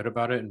you feel good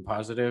about it and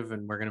positive,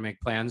 and we're going to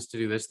make plans to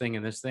do this thing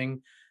and this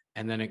thing.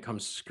 And then it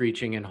comes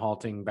screeching and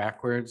halting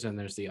backwards, and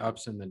there's the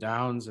ups and the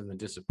downs and the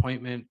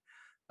disappointment.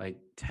 Like,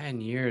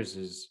 10 years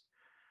is,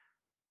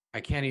 I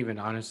can't even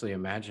honestly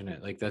imagine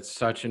it. Like, that's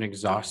such an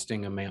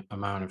exhausting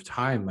amount of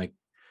time. Like,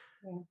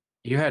 Yeah.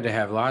 you had to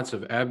have lots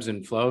of ebbs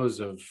and flows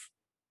of,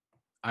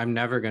 I'm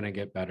never going to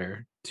get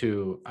better,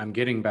 to I'm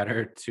getting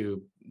better,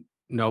 to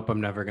nope,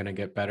 I'm never going to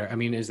get better. I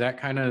mean, is that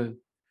kind of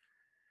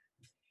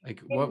Like,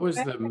 what It was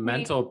the resonates.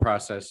 mental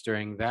process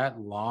during that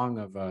long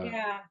of a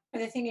Yeah. But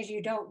the thing is,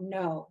 you don't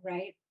know,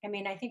 right? I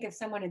mean, I think if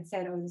someone had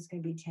said, oh, this is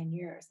going to be 10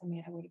 years, I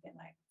mean, I would have been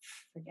like,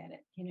 forget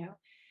it, you know?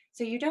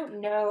 So you don't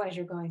know as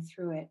you're going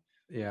through it.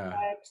 yeah,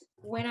 But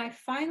when I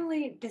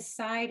finally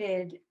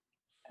decided,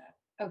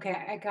 okay,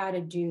 I got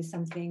to do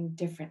something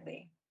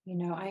differently,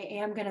 I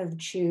am going to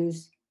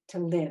choose to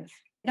live,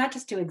 not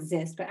just to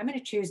exist, but I'm going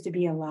to choose to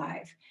be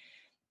alive.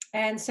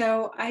 And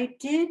so I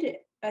did,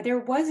 there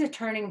was a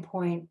turning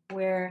point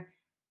where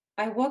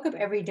I woke up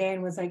every day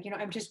and was like,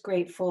 I'm just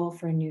grateful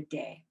for a new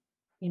day.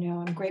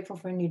 I'm grateful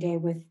for a new day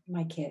with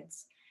my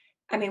kids.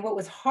 I mean, what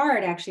was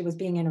hard actually was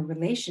being in a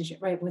relationship,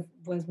 right? With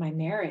was my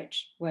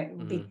marriage,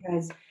 mhm,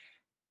 because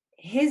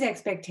his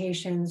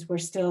expectations were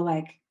still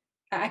like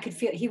I could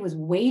feel he was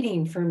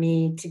waiting for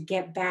me to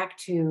get back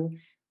to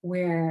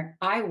where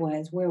I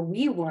was, where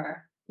we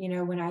were,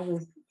 when I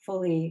was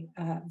fully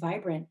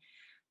vibrant.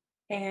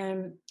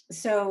 And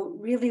so,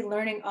 really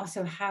learning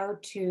also how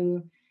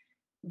to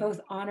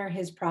both honor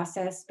his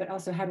process, but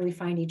also how do we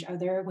find each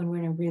other when we're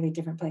in a really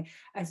different place.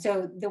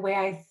 So the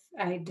way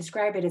I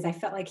describe it is I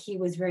felt like he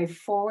was very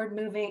forward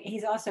moving.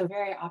 He's also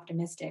very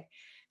optimistic.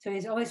 So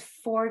he's always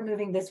forward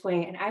moving this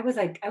way. And I was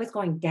like, I was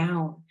going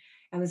down.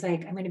 I was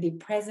like, I'm going to be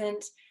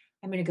present.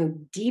 I'm going to go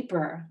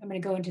deeper. I'm going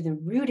to go into the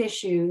root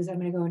issues. I'm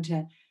going to go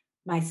into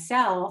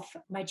myself.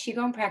 My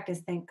Qigong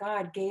practice, thank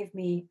God, gave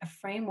me a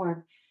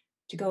framework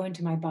to go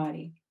into my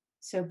body.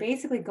 So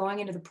basically going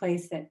into the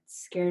place that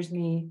scares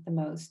me the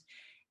most.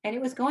 And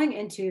it was going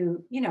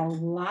into,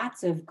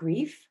 lots of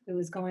grief. It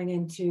was going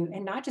into,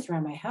 and not just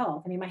around my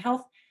health. I mean, my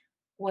health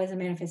was a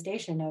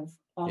manifestation of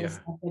all the yeah,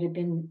 stuff that had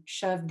been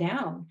shoved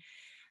down,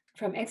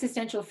 from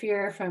existential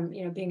fear, from,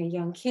 being a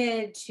young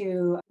kid,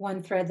 to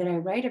one thread that I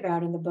write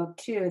about in the book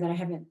too, that I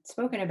haven't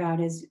spoken about,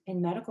 is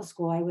in medical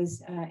school, I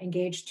was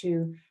engaged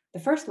to the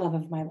first love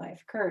of my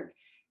life, Kurt,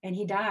 and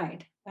he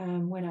died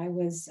when I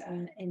was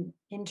an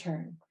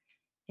intern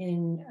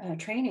in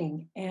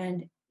training.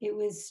 And it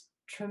was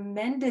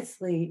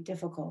tremendously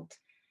difficult.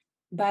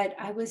 But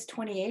I was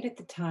 28 at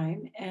the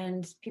time,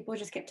 and people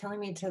just kept telling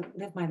me to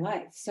live my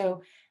life.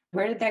 So,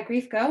 where did that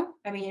grief go?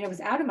 I mean, it was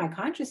out of my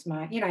conscious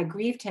mind. I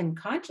grieved him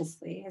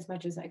consciously as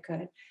much as I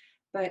could,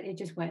 but it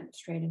just went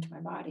straight into my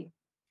body.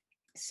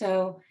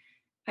 So,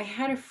 I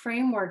had a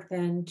framework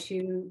then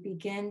to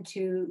begin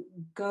to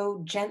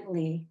go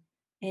gently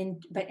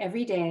in, but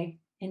every day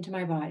into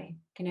my body,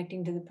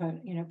 connecting to the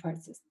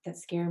parts that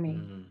scare me.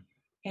 mm,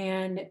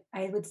 And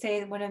I would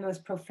say one of the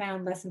most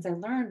profound lessons I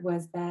learned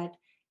was that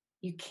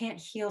you can't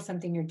heal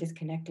something you're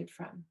disconnected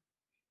from.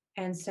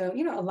 And so,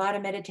 a lot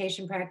of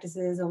meditation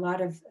practices, a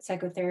lot of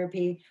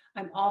psychotherapy,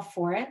 I'm all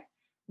for it.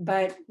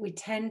 But we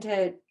tend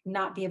to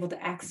not be able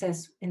to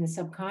access in the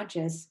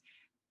subconscious.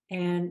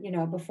 And,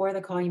 before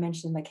the call, you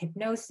mentioned like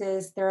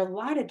hypnosis. There are a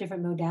lot of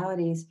different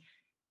modalities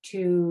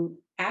to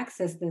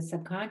access the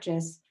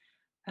subconscious.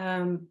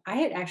 I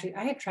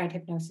had tried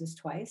hypnosis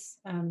twice.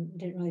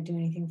 Didn't really do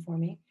anything for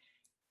me,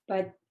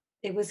 but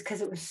it was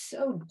because it was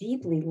so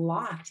deeply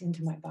locked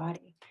into my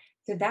body.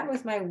 So that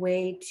was my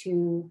way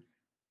to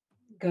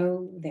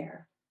go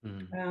there.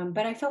 mm,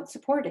 But I felt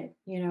supported,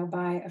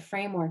 by a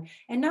framework,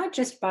 and not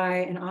just by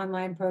an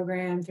online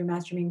program through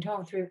Master Ming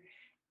Tong, through,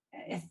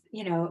 a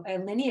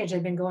lineage that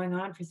had been going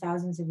on for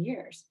thousands of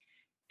years.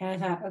 And I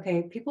thought,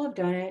 okay, people have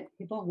done it.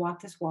 People have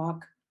walked this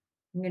walk.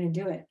 I'm going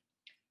to do it.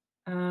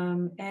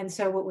 And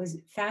so, what was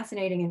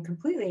fascinating and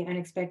completely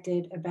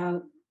unexpected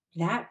about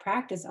that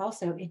practice,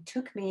 also, it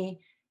took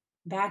me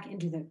back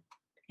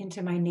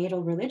into my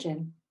natal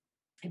religion.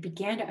 I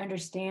began to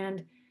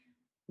understand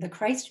the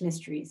Christ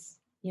mysteries,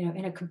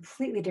 in a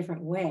completely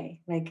different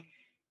way, like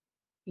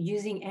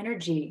using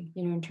energy,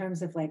 in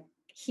terms of like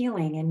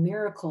healing and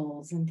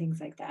miracles and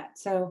things like that.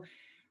 So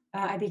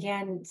I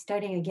began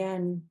studying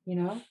again,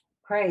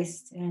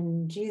 Christ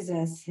and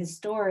Jesus, his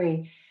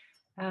story,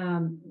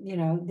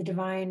 the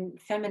divine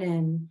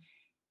feminine,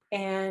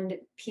 and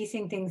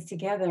piecing things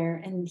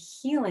together and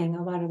healing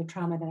a lot of the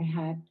trauma that I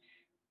had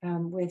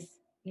with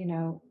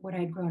what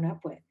I'd grown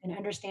up with, and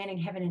understanding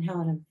heaven and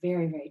hell in a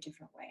very, very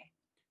different way.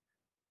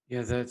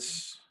 yeah.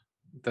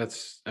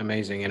 That's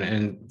amazing,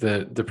 and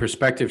the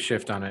perspective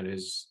shift on it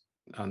is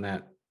on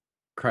that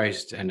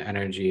Christ and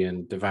energy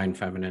and divine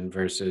feminine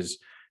versus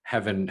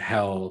heaven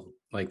hell,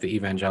 like the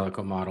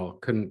evangelical model,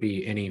 couldn't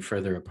be any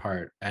further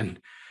apart. And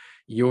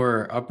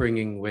your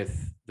upbringing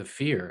with the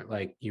fear,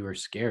 like you were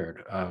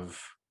scared of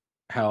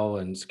hell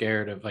and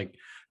scared of like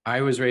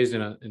I was raised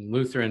in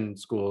Lutheran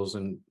schools,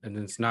 and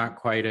it's not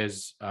quite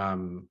as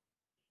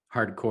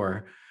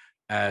hardcore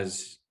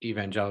as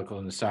evangelical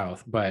in the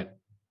South, but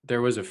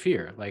there was a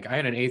fear. Like I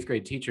had an eighth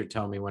grade teacher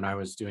tell me when I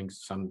was doing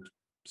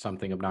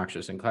something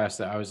obnoxious in class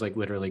that I was like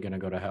literally going to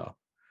go to hell.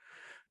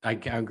 I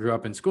grew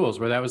up in schools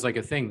where that was like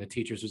a thing the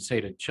teachers would say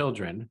to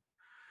children,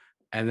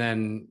 and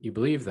then you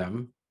believe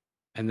them.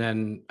 And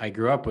then I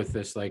grew up with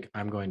this like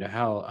I'm going to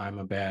hell, I'm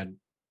a bad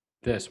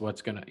this,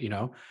 what's gonna,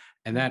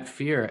 and that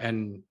fear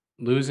and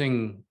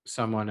losing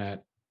someone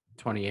at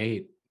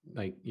 28,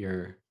 like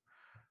your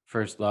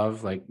first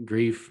love, like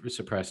grief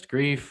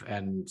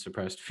and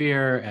suppressed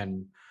fear.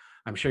 And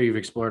I'm sure you've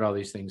explored all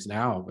these things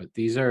now, but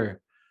these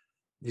are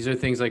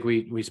things like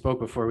we spoke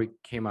before we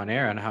came on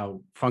air on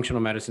how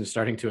functional medicine is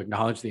starting to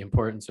acknowledge the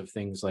importance of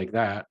things like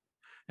that.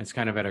 It's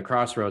kind of at a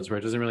crossroads where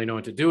it doesn't really know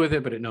what to do with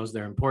it, but it knows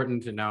they're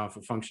important. And now if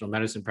a functional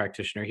medicine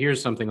practitioner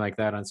hears something like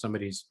that on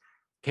somebody's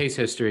case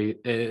history,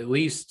 it at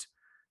least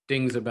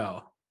dings a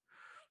bell.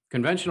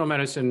 Conventional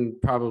medicine,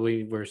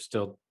 probably we're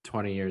still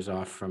 20 years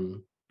off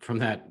from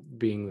that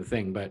being the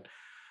thing, but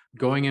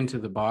going into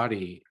the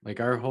body, like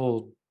our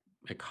whole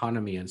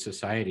economy and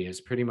society is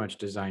pretty much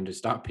designed to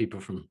stop people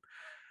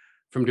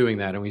from doing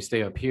that, and we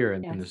stay up here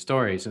in the Yes.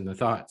 stories and the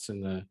thoughts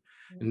and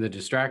the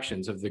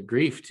distractions of the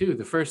grief too.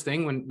 The first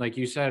thing, when, like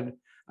you said,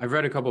 I've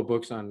read a couple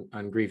books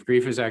on grief.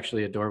 Grief is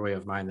actually a doorway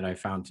of mine that I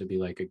found to be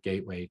like a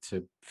gateway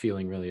to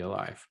feeling really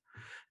alive.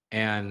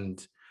 And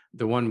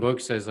the one book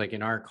says, like,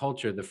 in our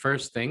culture, the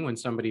first thing when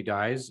somebody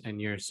dies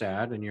and you're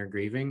sad and you're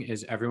grieving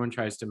is everyone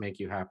tries to make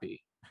you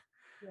happy.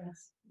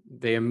 Yes.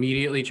 They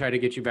immediately try to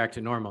get you back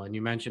to normal. And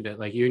you mentioned it,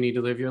 like, you need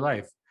to live your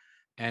life,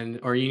 and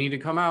or you need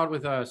to come out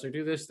with us or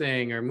do this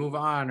thing or move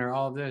on or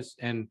all of this.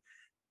 And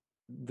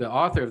the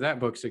author of that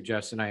book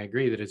suggests, and I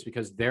agree, that it's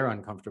because they're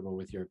uncomfortable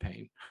with your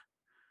pain.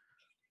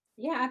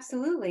 Yeah,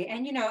 absolutely.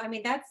 And I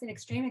mean, that's an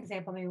extreme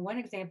example. I mean, one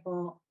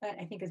example that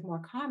I think is more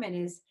common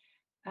is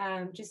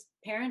just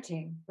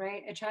parenting,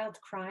 right? A child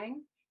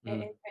crying,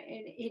 Mm,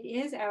 it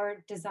is our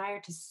desire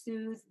to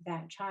soothe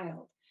that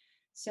child.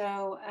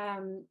 So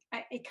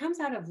it comes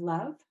out of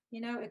love,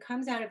 it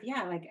comes out of,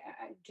 yeah, like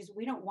just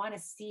we don't want to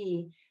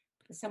see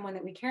someone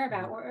that we care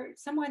about, mm, or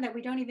someone that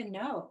we don't even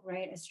know,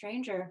 right? A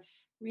stranger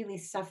really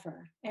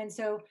suffer. And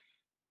so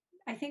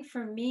I think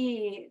for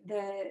me,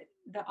 the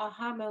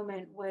aha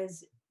moment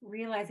was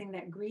realizing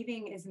that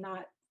grieving is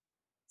not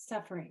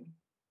suffering.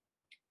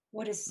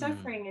 What is mm.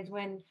 suffering is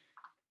when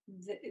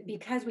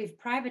because we've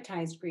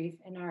privatized grief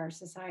in our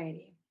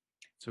society.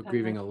 So Um,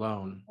 grieving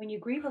alone. when you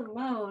grieve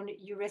alone,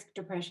 you risk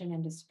depression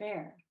and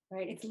despair,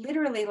 right? It's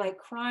literally like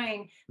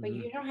crying, but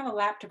Mm, you don't have a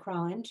lap to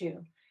crawl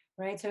into,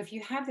 right? So if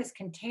you have this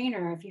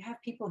container, if you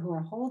have people who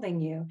are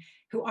holding you,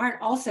 who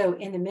aren't also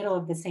in the middle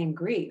of the same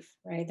grief,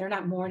 right? They're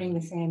not mourning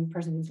mm, the same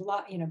person who's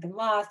been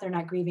lost. They're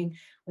not grieving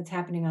what's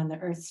happening on the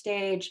earth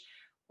stage,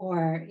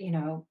 or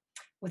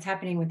what's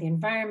happening with the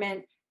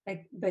environment.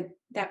 Like, but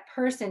that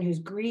person who's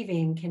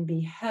grieving can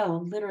be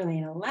held literally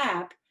in a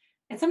lap,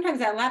 and sometimes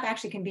that lap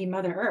actually can be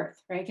Mother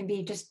Earth, right? It can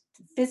be just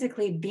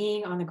physically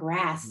being on the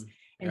grass mhm.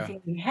 and Yeah.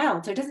 feeling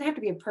held. So it doesn't have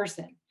to be a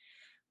person.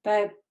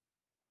 But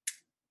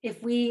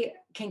if we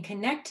can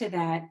connect to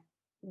that,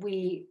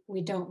 we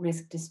don't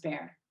risk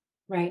despair,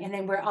 right? And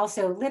then we're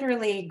also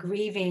literally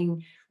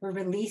grieving, we're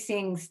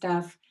releasing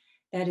stuff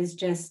that is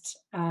just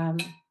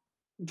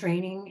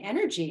draining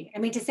energy. I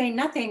mean, to say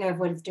nothing of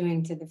what it's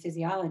doing to the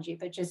physiology,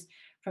 but just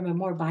from a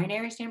more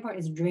binary standpoint,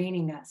 it's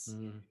draining us.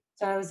 Mm.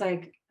 So I was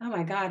like, oh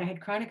my God, I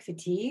had chronic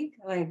fatigue.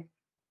 Like,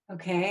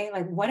 okay,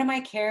 like what am I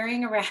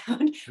carrying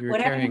around? You're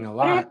what have carrying a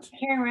what have I lot. been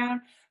carrying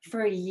around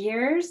for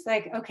years?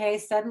 Like, okay,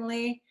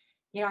 suddenly,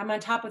 I'm on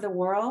top of the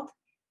world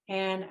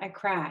and I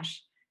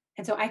crash.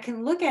 And so I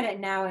can look at it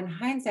now in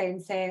hindsight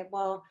and say,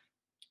 well,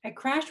 I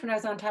crashed when I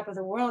was on top of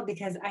the world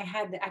because I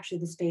had actually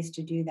the space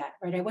to do that,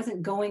 right? I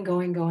wasn't going,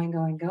 going, going,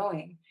 going,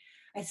 going.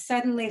 I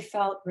suddenly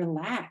felt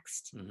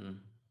relaxed, Mhm.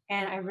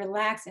 and I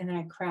relax and then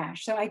I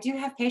crash. So I do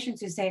have patients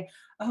who say,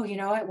 "Oh, you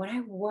know what? When I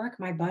work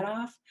my butt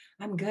off,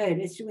 I'm good.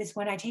 It's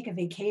when I take a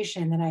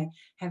vacation that I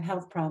have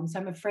health problems. So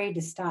I'm afraid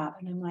to stop."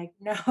 And I'm like,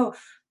 "No,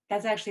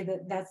 that's actually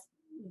that's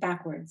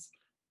backwards,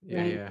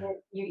 Yeah, right? yeah.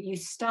 You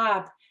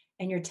stop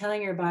and you're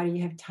telling your body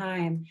you have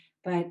time,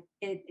 but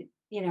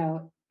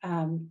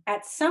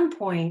at some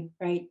point,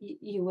 right,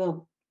 you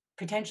will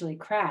potentially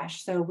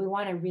crash. So we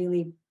want to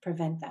really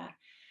prevent that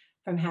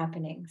from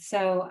happening.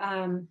 So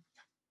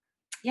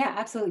yeah,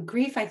 absolutely.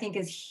 Grief, I think,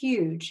 is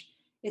huge.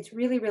 It's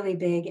really, really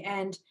big.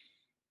 And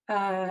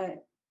uh,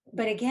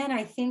 but again,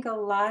 I think a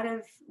lot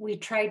of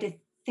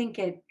think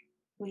it,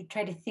 we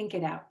try to think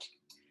it out.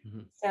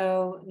 Mhm.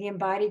 So the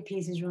embodied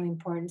piece is really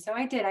important. So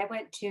I did. I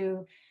went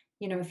to,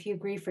 a few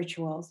grief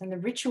rituals, and the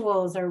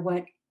rituals are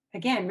what,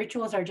 again,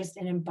 rituals are just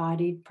an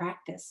embodied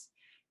practice,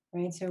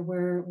 right? So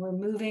we're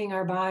moving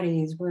our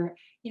bodies. We're,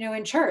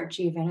 in church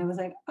even. I was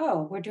like,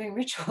 oh, we're doing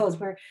rituals.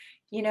 We're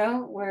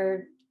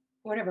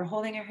whatever,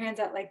 holding our hands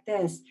out like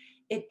this.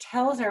 It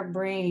tells our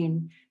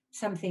brain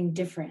something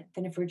different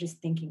than if we're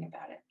just thinking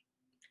about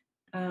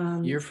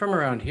it. You're from So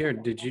around here.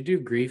 Did you do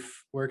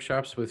grief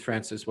workshops with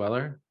Francis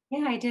Weller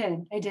yeah, I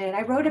did. I did.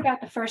 I wrote uh,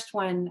 about the first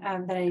one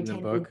that I in the attended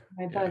in book?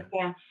 my book.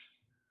 Yeah.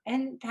 Yeah.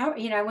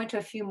 And I went to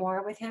a few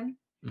more with him.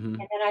 And Mhm.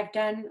 then I've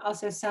done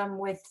also some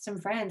with some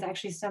friends,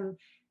 actually some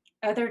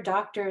other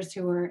doctors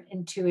who are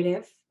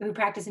intuitive, who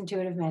practice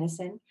intuitive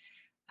medicine,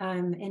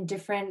 in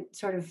different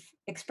sort of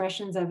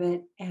expressions of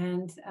it.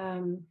 And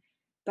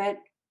but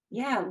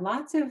yeah,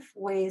 lots of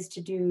ways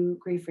to do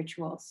grief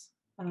rituals.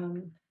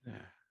 Um,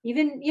 Yeah.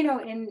 even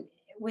in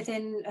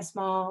within a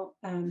small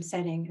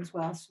setting as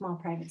well, small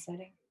private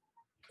setting.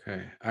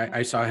 Okay.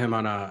 I saw him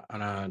on a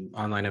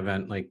online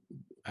event like,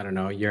 I don't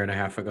know, a year and a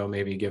half ago,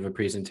 maybe give a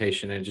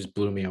presentation, and it just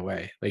blew me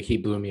away. Like he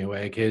blew me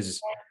away. Like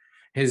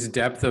his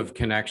depth of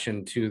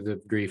connection to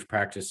the grief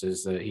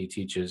practices that he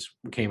teaches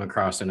came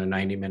across in a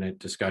 90-minute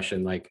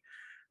discussion. Like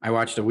I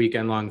watched a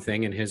weekend long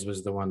thing and his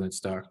was the one that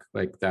stuck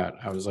like that.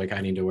 I was like,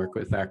 I need to work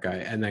with that guy.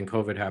 And then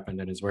COVID happened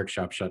and his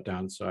workshop shut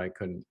down. So I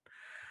couldn't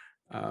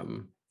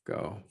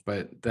go.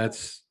 But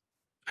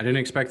I didn't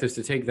expect this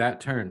to take that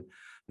turn.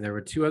 There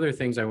were two other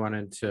things I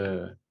wanted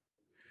to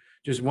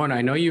just one.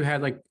 I know you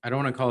had like, I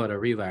don't want to call it a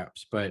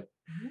relapse, but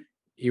Mhm.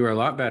 you were a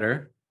lot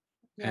better,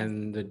 Yes.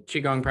 and the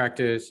qigong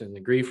practice and the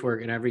grief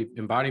work and every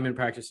embodiment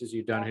practices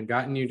you've done Yeah. had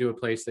gotten you to a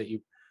place that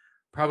you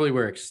probably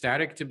were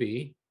ecstatic to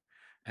be,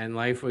 and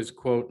life was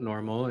quote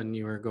normal and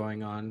you were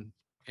going on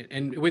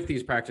and with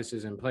these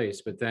practices in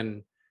place, but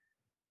then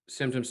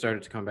symptoms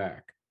started to come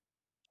back.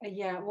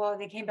 Yeah. Well,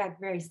 they came back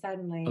very Oh,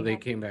 suddenly. they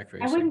came back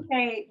very I wouldn't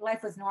suddenly. say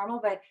life was normal,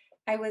 but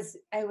I was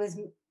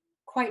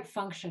quite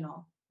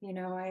functional.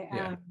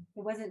 Yeah. It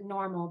wasn't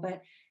normal,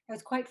 but I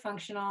was quite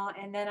functional.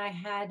 And then I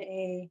had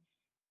a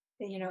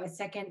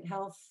second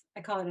health.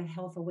 I call it a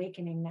health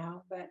awakening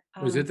now, but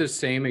Was it the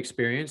same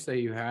experience that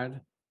you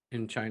had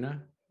in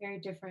China? very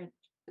different.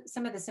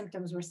 Some of the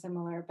symptoms were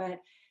similar,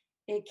 but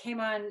it came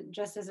on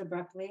just as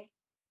abruptly.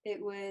 It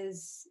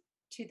was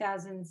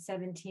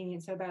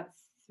 2017, so about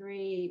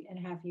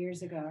 3.5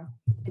 years ago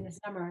in the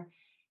summer.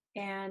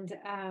 And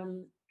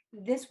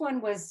this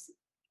one was,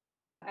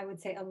 I would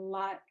say, a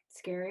lot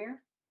scarier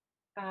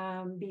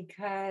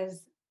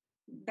because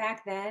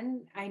back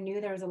then I knew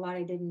there was a lot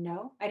I didn't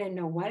know. I didn't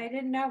know what I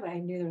didn't know, but I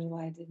knew there was a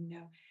lot I didn't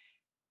know.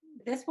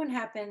 This one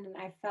happened, and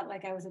I felt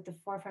like I was at the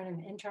forefront of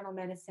internal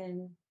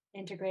medicine,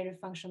 integrative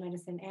functional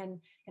medicine, and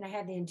I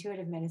had the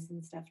intuitive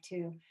medicine stuff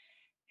too.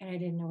 And I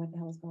didn't know what the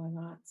hell was going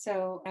on.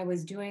 So I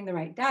was doing the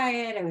right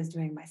diet. I was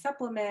doing my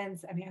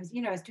supplements. I mean,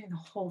 I was doing the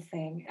whole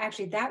thing.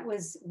 Actually, that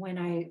was when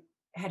I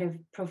had a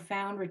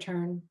profound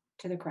return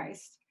to the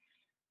Christ.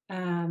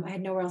 I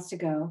had nowhere else to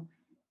go.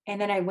 And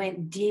then I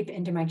went deep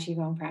into my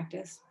Qigong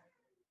practice.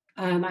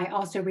 I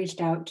also reached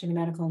out to the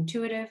medical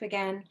intuitive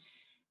again.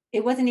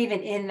 It wasn't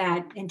even in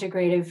that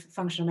integrative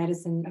functional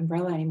medicine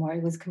umbrella anymore.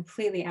 It was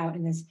completely out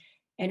in this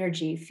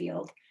energy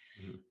field.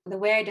 Mhm. The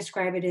way I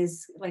describe it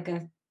is like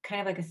a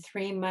kind of like a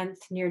 3-month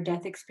near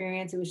death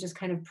experience. It was just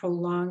kind of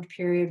prolonged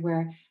period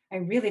where I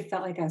really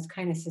felt like I was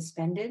kind of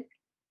suspended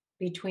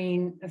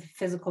between a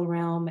physical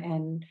realm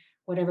and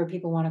whatever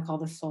people want to call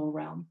the soul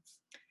realm.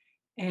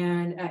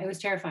 And it was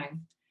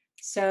terrifying.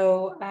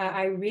 So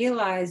I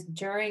realized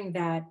during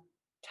that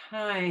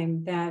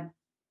time that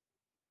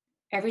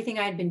everything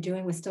I'd been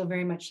doing was still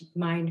very much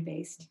mind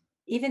based,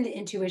 even the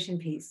intuition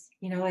piece,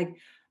 like,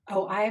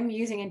 oh, I'm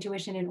using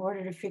intuition in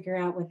order to figure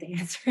out what the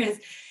answer is.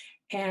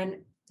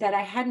 And that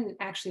I hadn't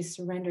actually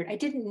surrendered. I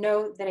didn't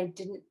know that I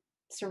didn't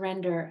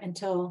surrender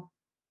until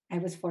I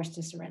was forced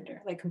to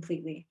surrender, like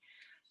completely.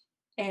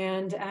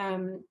 And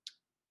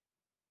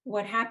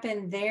what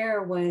happened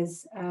there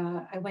was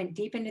I went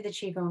deep into the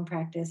Qigong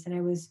practice and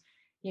I was,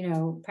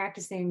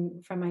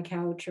 practicing from my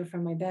couch or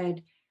from my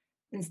bed.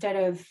 Instead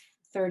of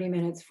 30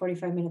 minutes,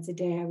 45 minutes a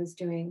day, I was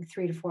doing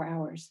 3 to 4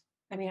 hours.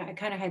 I mean, I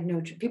kind of had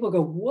no, people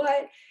go,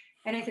 what?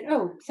 And I said,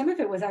 oh, some of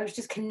it was I was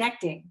just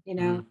connecting,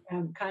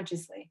 Mhm.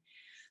 consciously.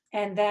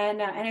 And then,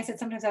 and I said,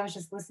 sometimes I was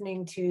just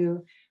listening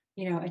to,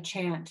 a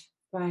chant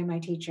by my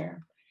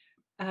teacher.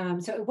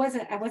 So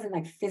I wasn't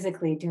like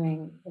physically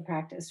doing the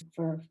practice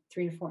for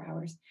 3 to 4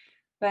 hours.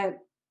 But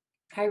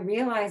I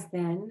realized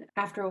then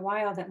after a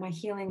while that my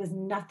healing was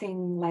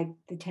nothing like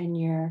the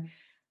 10-year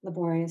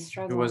laborious It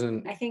struggle.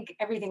 wasn't. I think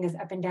everything is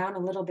up and down a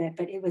little bit,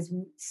 but it was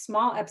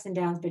small ups and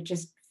downs, but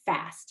just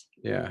fast.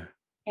 Yeah.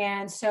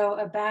 And so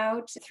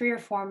about 3 or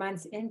 4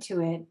 months into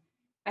it,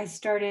 I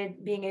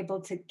started being able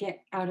to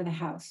get out of the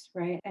house,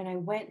 right? And I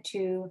went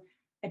to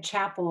a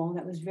chapel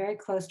that was very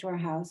close to our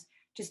house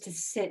just to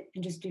sit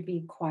and just to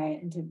be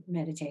quiet and to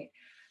meditate.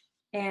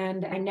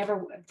 And I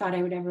never thought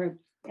I would ever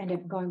end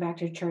up going back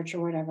to church or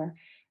whatever,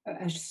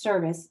 a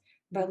service.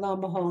 But lo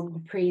and behold, the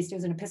priest, it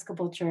was an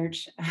Episcopal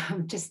church,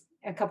 just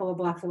a couple of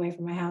blocks away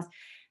from my house.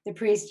 The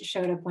priest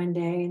showed up one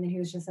day and then he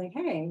was just like,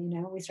 hey,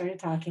 we started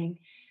talking.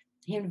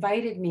 He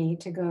invited me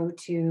to go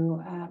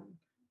to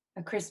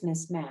a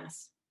Christmas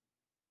mass.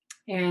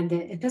 And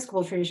the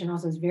Episcopal tradition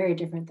also is very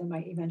different than my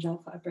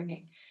evangelical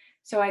upbringing.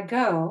 So I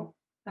go,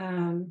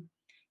 um,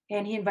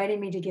 and he invited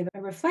me to give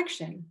a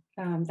reflection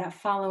that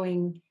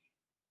following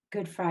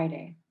Good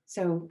Friday.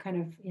 So kind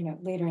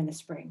of, later in the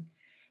spring.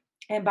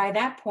 And by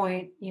that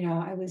point,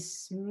 I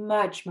was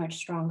much, much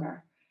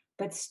stronger.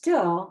 But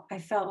still, I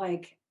felt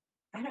like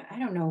I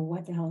don't know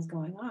what the hell is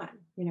going on,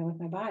 with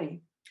my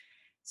body.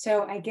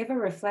 So I give a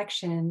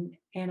reflection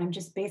and I'm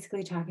just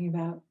basically talking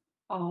about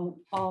all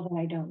that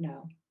I don't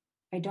know.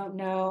 I don't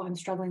know. I'm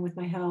struggling with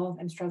my health.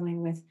 I'm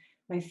struggling with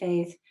my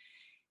faith.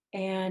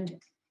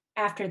 And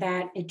after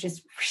that, it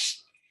just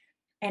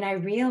and I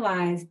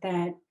realized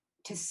that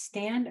to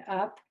stand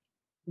up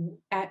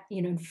at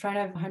in front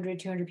of 100,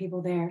 200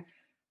 people there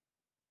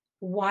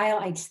while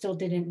I still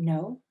didn't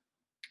know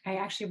I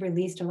actually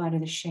released a lot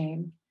of the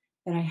shame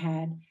that I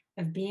had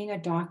of being a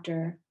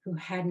doctor who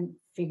hadn't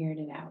figured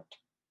it out.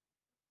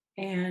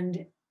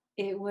 And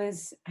it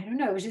was, I don't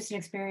know, it was just an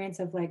experience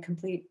of like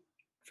complete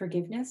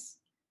forgiveness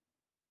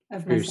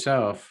of For myself.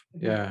 yourself.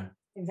 Mhm. Yeah.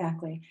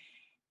 Exactly.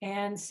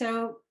 And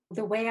so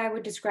the way I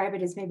would describe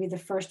it is maybe the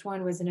first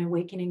one was an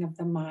awakening of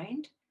the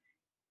mind.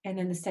 And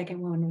then the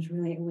second one was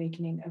really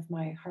awakening of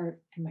my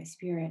heart and my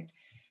spirit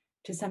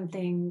to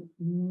something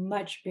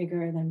much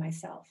bigger than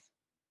myself.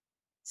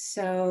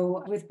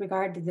 So, with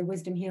regard to the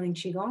wisdom healing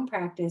Qigong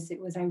practice, it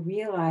was I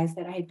realized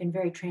that I had been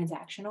very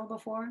transactional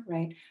before,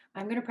 right?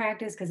 I'm going to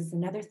practice because it's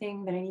another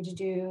thing that I need to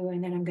do,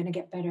 and then I'm going to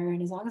get better.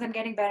 And as long as I'm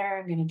getting better,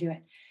 I'm going to do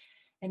it.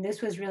 And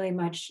this was really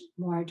much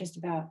more just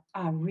about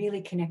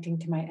really connecting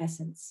to my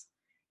essence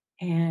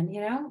and,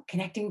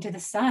 connecting to the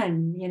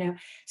sun,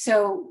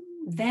 So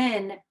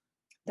then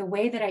the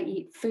way that I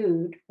eat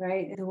food,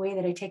 right? The way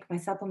that I take my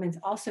supplements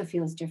also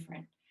feels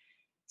different.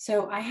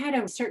 So I had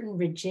a certain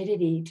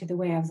rigidity to the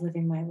way I was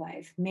living my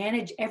life.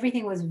 Manage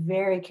everything was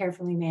very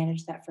carefully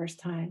managed that first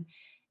time. And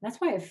that's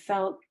why it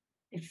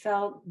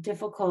felt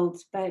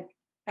difficult, but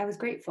I was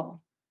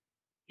grateful.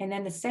 And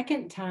then the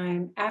second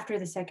time, after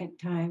the second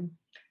time,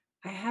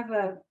 I have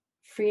a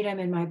freedom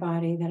in my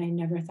body that I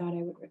never thought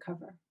I would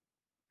recover.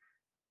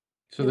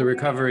 So The the way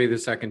recovery the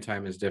second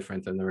time is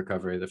different than the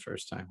recovery the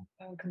first time.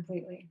 Oh,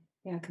 completely.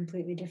 Yeah,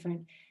 completely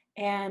different.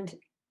 And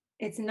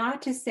it's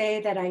not to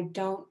say that I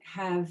don't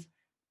have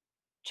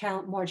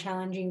more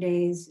challenging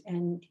days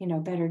and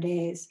better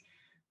days.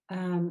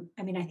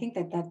 I mean, I think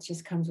that that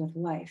just comes with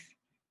life.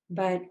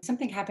 But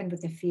something happened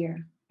with the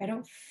fear. I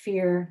don't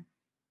fear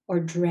or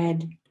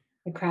dread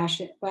the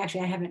crash. Well,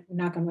 actually, I haven't,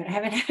 knock on wood, I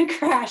haven't had a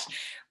crash,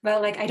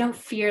 but like I don't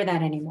fear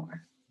that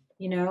anymore,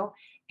 you know?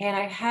 And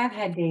I have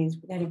had days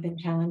that have been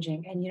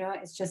challenging. And,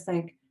 it's just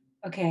like,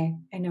 okay,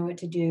 I know what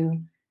to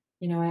do.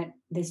 You know what?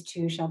 This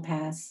too shall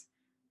pass.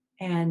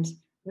 And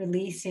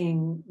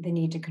releasing the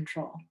need to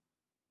control.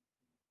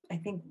 I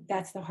think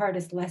that's the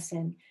hardest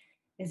lesson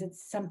is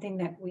it's something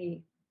that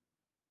we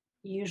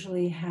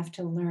usually have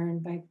to learn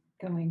by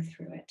going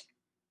through it.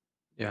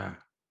 Yeah.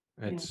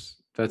 Yeah.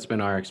 That's been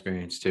our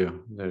experience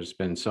too. There's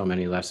been so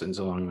many lessons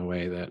along the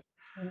way that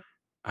Yeah.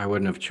 I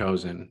wouldn't have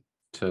chosen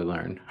to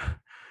learn.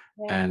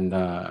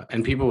 Yeah.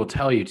 And people will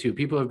tell you too,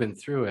 people who have been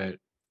through it,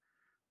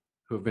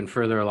 who have been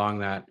further along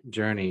that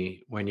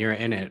journey, when you're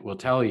in it, will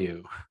tell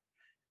you.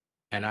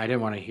 And I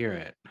didn't want to hear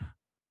it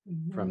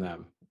from Mhm.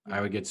 them. I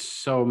Yeah. would get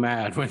so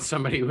mad when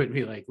somebody would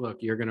be like,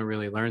 look, you're going to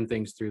really learn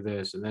things through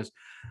this and this.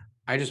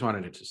 I just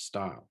wanted it to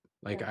stop.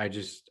 Like Yeah. I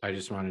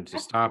just wanted to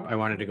stop. I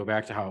wanted Absolutely. to go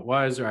back to how it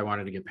was, or I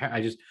wanted to get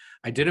past.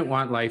 I didn't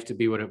want life to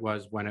be what it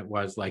was when it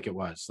was like it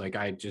was. Like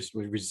I just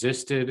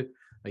resisted.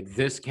 Like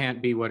this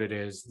can't be what it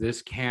is.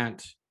 This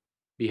can't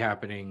be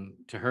happening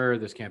to her.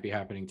 This can't be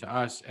happening to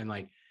us. And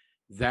like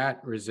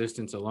that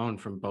resistance alone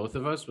from both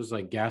of us was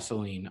like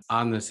gasoline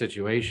on the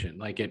situation.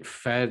 Like it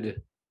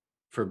fed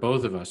for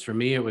both of us. For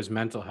me, it was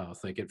mental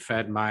health. Like it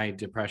fed my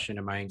depression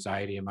and my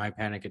anxiety and my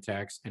panic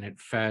attacks. And it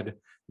fed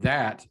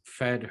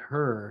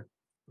her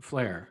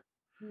flare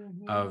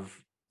Mhm.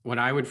 of when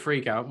I would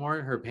freak out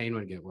more, her pain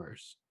would get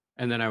worse.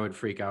 And then I would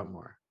freak out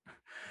more.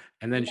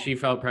 And then Yeah. she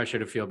felt pressure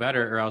to feel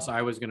better, or else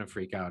I was going to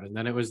freak out. And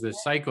then it was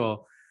this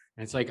cycle.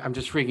 And it's like, I'm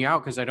just freaking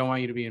out because I don't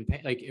want you to be in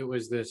pain. Like it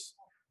was this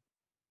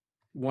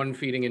one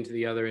feeding into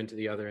the other, into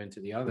the other, into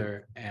the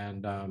other.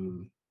 And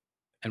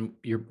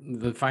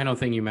the final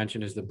thing you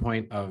mentioned is the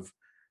point of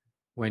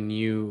when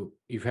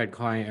you've had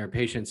client or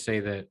patients say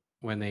that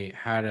when they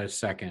had a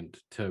second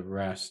to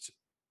rest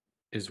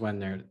is when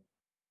their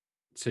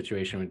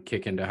situation would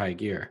kick into high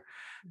gear.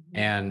 Mhm.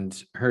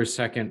 And her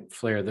second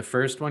flare, the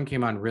first one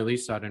came on really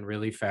sudden,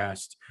 really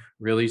fast,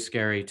 really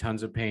scary,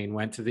 tons of pain,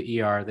 went to the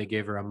ER. They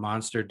gave her a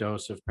monster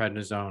dose of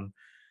prednisone.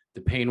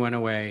 The pain went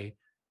away.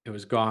 It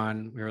was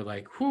gone. We were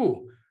like,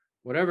 whew,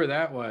 whatever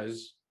that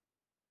was,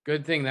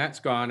 good thing that's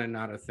gone and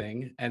not a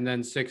thing. And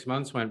then 6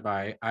 months went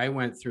by. I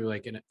went through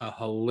like a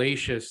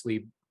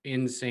hellaciously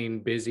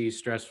insane, busy,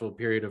 stressful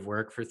period of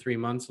work for 3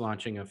 months,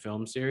 launching a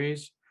film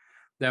series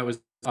that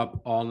was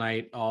up all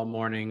night, all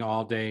morning,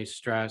 all day,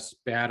 stress,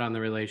 bad on the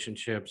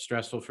relationship,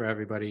 stressful for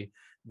everybody.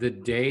 The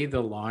day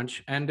the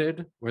launch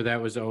ended, where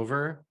that was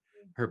over,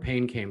 her Mhm.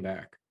 pain came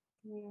back.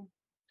 Yeah.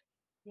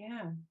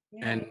 Yeah.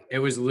 Yeah. And it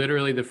was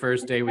literally the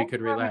first The day we stress could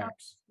hormones,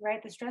 relax.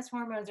 right? The stress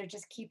hormones are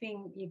just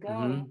keeping you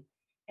going Hmm.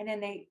 and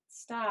then they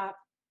stop.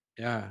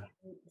 Yeah.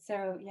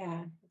 So,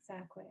 yeah,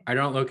 exactly. I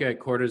don't look at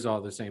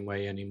cortisol the same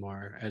way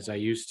anymore as I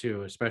used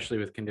to, especially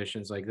with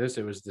conditions like this.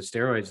 It was the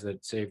steroids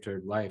that saved her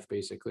life,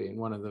 basically, in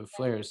one of the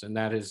flares. And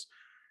that is,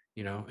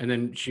 and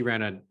then she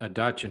ran a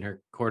Dutch and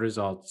her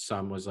cortisol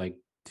sum was like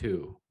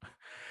 2.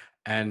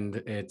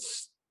 And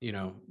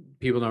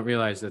people don't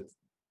realize that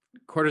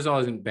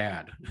cortisol isn't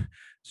bad.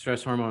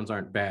 Stress hormones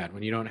aren't bad.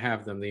 When you don't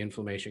have them, the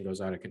inflammation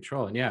goes out of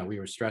control. And yeah, we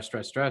were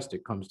stressed.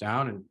 It comes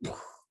down and it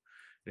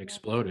Yeah.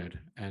 exploded.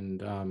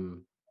 And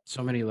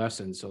so many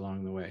lessons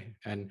along the way.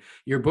 And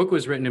your book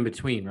was written in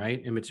between,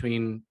 right? In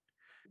between.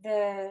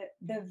 The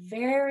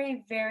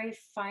very, very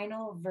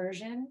final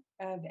version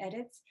of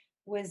edits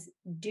was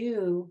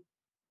due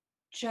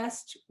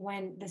just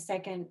when the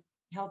second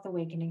health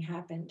awakening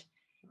happened.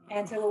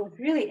 And so what was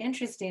really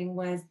interesting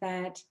was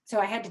that, so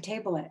I had to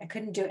table it. I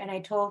couldn't do it. And I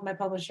told my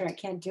publisher I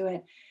can't do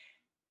it.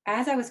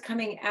 As I was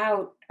coming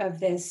out of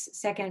this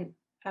second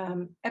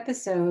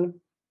episode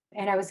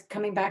and I was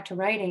coming back to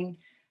writing,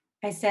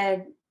 I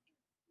said,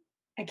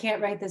 I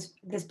can't write this.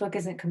 This book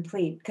isn't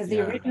complete because the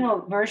Yeah.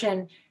 original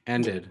version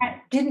Ended.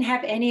 didn't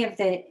have any of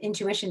the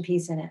intuition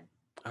piece in it.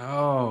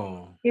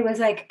 Oh, It was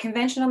like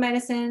conventional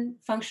medicine,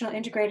 functional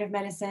integrative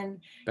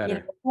medicine,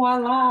 better.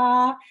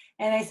 voila.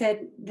 And I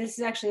said, this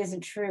actually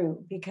isn't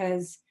true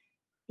because,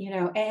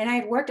 and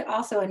I've worked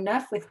also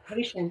enough with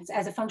patients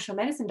as a functional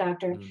medicine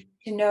doctor Mhm,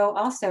 to know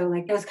also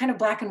like it was kind of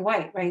black and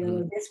white, right?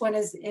 Like, mhm. this one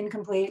is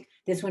incomplete,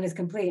 this one is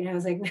complete. And I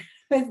was like, no,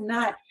 it's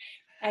not.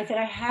 I said,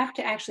 I have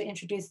to actually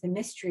introduce the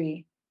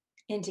mystery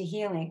into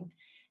healing.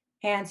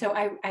 And so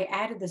I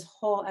added this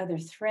whole other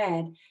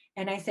thread.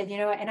 And I said, you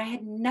know what? And I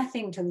had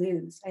nothing to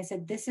lose. I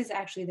said, this is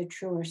actually the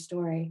truer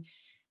story.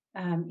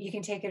 You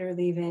can take it or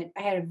leave it.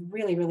 I had a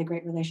really, really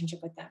great relationship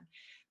with them.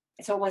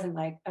 So it wasn't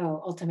like,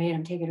 oh,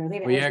 ultimatum, take it or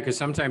leave it. Well, I was yeah, because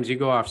sometimes you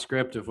go off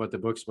script of what the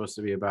book's supposed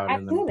to be about,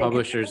 and the absolutely, because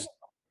publishers,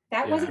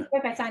 that wasn't yeah, the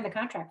book I signed the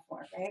contract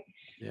for, right?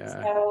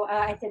 yeah, So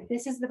I said,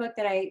 this is the book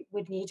that I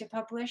would need to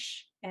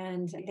publish.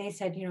 And they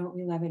said,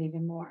 we love it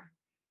even more.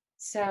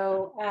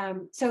 So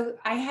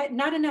I had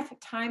not enough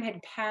time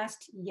had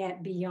passed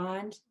yet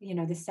beyond,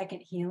 the second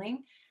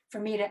healing for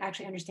me to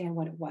actually understand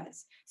what it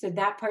was. So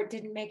that part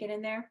didn't make it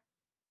in there.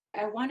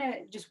 I want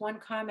to just one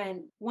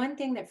comment. One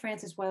thing that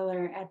Francis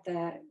Weller at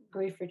the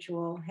grief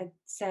ritual had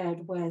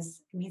said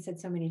was, and he said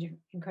so many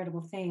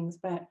incredible things,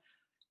 but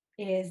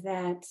is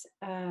that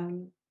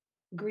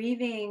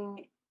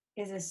grieving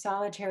is a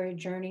solitary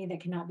journey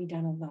that cannot be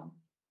done alone.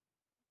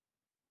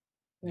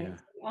 Right? yeah.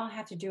 So we all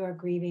have to do our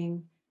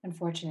grieving,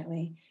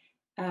 unfortunately,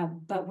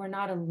 but we're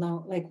not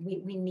alone. Like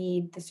we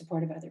need the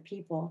support of other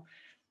people,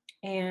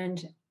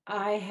 and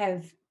I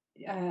have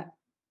uh,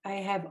 I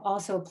have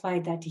also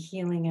applied that to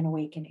healing and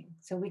awakening.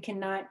 So we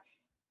cannot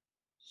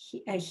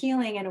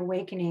healing and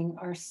awakening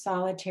are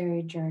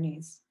solitary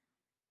journeys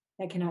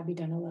that cannot be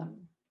done alone.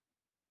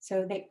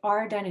 So they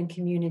are done in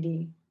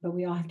community, but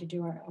we all have to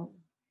do our own.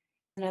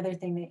 Another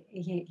thing that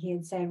he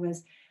had said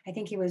was, I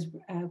think he was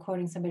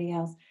quoting somebody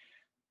else,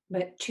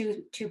 but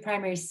two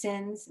primary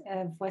sins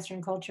of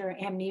Western culture: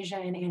 amnesia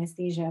and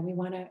anesthesia. We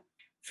want to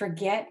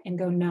forget and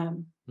go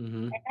numb.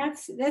 Hmm. And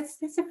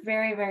that's a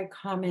very, very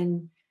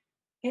common.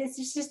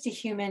 It's just a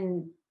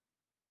human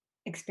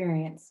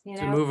experience,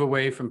 To move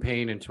away from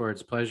pain and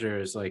towards pleasure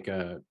is like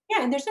a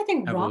Yeah, and there's nothing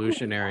wrong with that.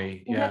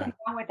 evolutionary. There's Yeah. nothing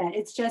wrong with that.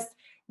 It's just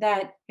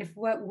that if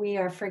what we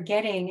are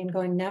forgetting and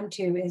going numb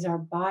to is our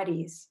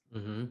bodies,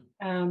 Hmm.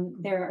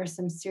 there are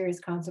some serious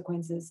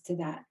consequences to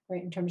that,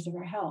 right, in terms of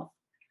our health.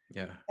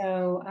 Yeah.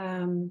 So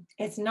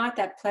it's not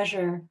that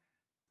pleasure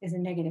is a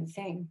negative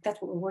thing.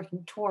 That's what we're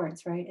working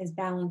towards, right? Is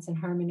balance and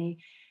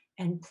harmony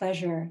and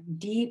pleasure,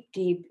 deep,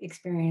 deep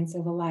experience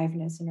of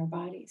aliveness in our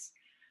bodies.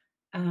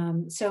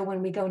 So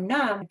when we go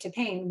numb to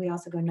pain, we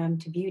also go numb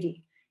to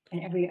beauty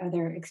and every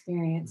other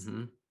experience.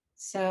 Hmm.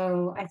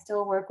 So I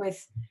still work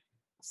with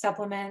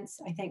supplements.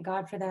 I thank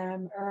God for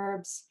them,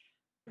 herbs.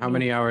 How You know,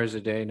 many hours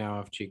a day now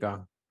of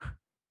qigong?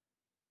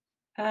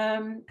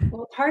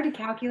 well, it's hard to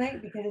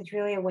calculate because it's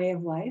really a way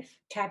of life,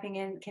 tapping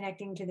in,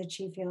 connecting to the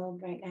chi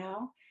field right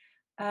now.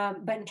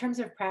 But in terms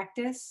of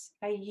practice,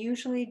 I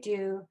usually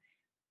do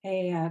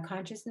a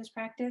consciousness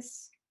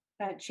practice,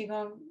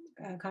 qigong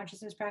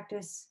consciousness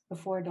practice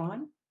before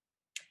dawn,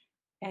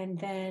 and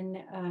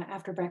then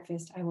after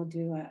breakfast, I will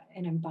do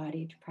an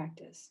embodied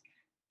practice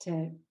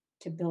to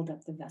to build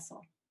up the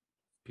vessel.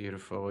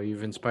 Beautiful. Well,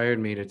 you've inspired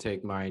me to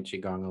take my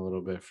qigong a little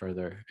bit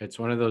further. It's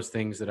one of those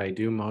things that I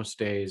do most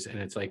days, and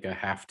it's like a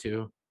have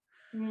to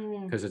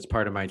Mm, because it's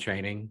part of my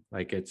training.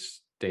 Like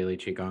it's daily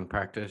qigong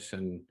practice,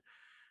 and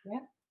yeah,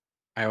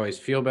 I always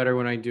feel better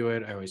when I do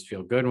it. I always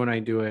feel good when I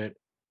do it.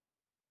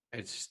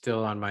 It's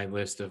still on my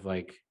list of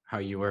like how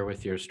you were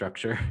with your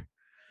structure.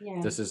 yeah,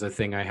 This is a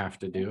thing I have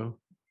to do,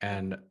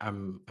 and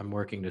I'm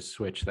working to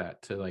switch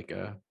that to like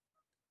a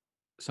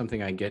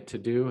something I get to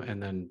do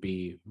and then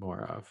be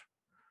more of.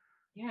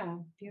 yeah,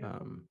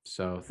 beautiful.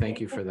 So Right, thank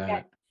you it's for like yeah,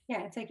 that.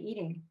 yeah, it's like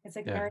eating. It's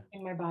like Yeah,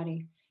 nourishing my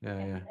body. yeah,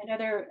 And yeah,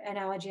 another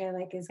analogy I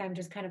like is I'm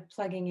just kind of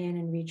plugging in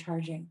and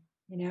recharging,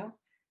 you know?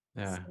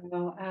 yeah.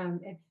 So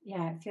it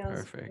feels really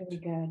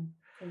Perfect. good.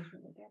 Feels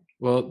really good.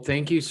 Well,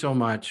 thank you so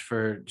much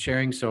for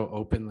sharing so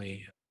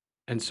openly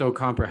and so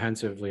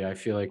comprehensively. I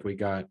feel like we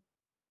got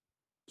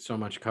so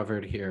much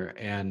covered here,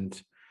 and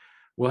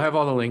we'll have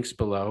all the links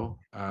below.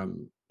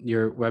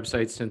 Your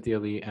website,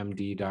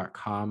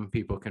 cynthialeemd.com.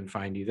 People can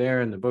find you there,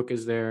 and the book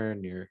is there,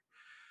 and your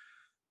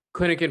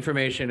clinic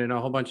information, and a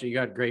whole bunch of, you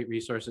got great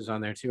resources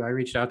on there too. I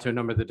reached out to a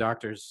number of the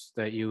doctors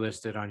that you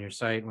listed on your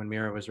site when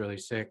Mira was really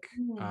sick,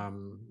 Mm,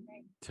 um,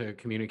 right. to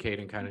communicate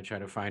and kind of try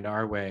to find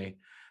our way.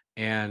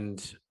 And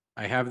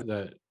I have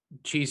the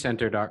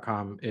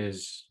chicenter.com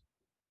is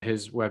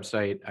his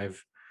website.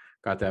 I've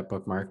got that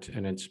bookmarked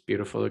and it's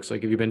beautiful. Looks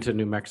like, have you been to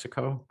New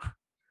Mexico?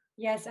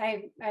 Yes,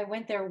 I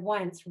went there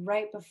once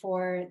right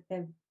before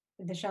the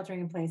sheltering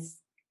in place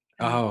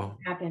Oh,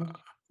 happened.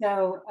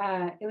 So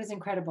it was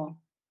incredible.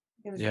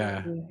 It was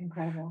yeah. really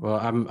incredible. Well,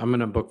 I'm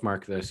gonna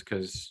bookmark this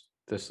because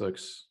this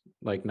looks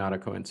like not a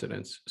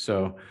coincidence.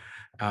 So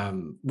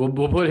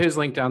we'll put his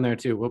link down there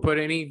too. We'll put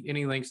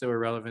any links that were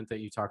relevant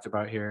that you talked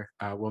about here.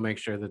 We'll make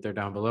sure that they're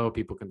down below.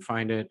 People can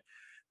find it.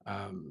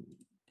 Um,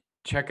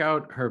 check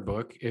out her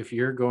book if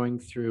you're going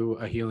through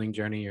a healing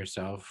journey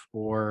yourself,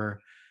 or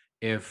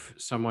if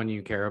someone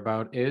you care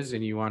about is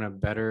and you want to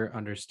better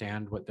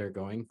understand what they're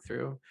going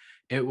through.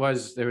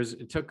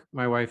 It took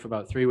my wife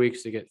about 3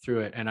 weeks to get through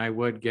it, and I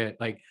would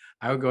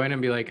go in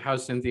and be like,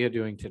 how's Cynthia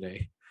doing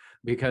today,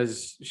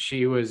 because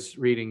she was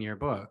reading your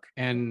book,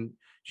 and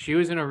she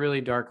was in a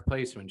really dark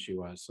place when she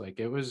was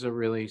like, it was a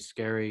really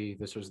scary,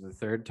 this was the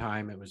third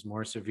time, it was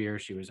more severe,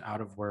 she was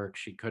out of work,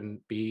 she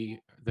couldn't be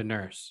the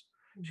nurse,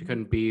 she Mhm.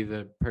 couldn't be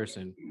the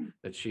person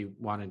that she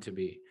wanted to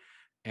be.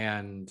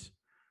 And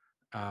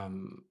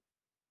um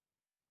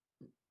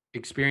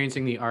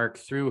experiencing the arc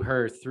through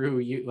her, through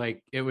you,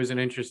 like it was an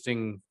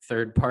interesting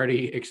third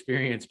party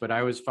experience, but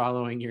I was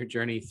following your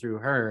journey through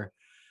her,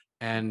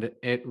 and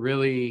it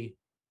really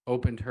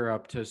opened her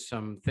up to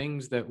some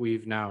things that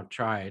we've now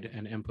tried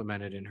and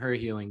implemented in her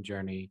healing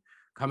journey,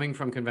 coming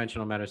from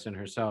conventional medicine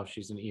herself.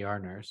 She's an ER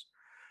nurse,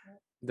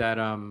 that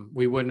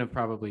we wouldn't have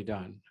probably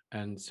done.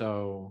 And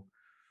so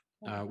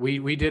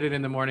we did it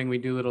in the morning. We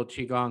do little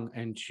qigong,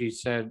 and she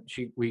said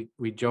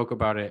we joke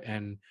about it,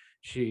 and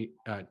she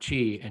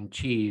chi and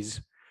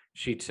cheese.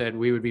 She said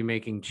we would be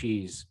making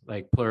cheese,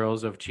 like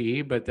plurals of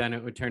chi, but then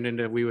it would turn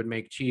into we would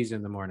make cheese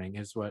in the morning,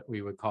 is what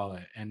we would call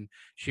it. And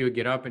she would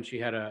get up, and she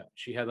had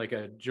like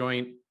a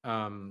joint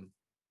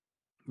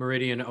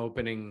meridian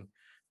opening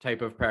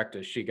type of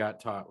practice she got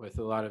taught with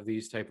a lot of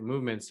these type of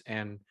movements,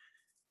 and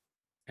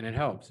it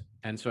helped.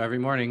 And so every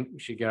morning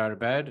she'd get out of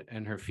bed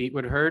and her feet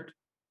would hurt,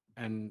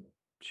 and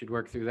she'd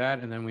work through that,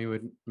 and then we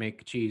would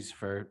make cheese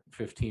for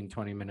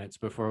 15-20 minutes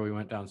before we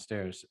went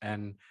downstairs.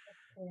 And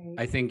Great.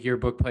 I think your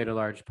book played a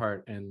large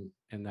part in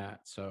that.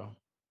 So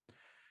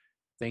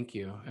thank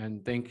you,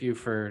 and thank you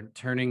for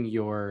turning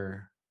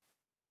your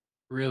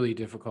really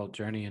difficult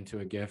journey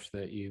into a gift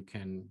that you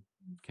can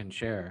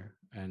share,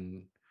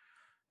 and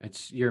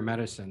it's your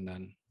medicine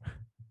then.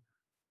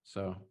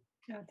 So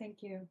No,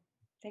 thank you.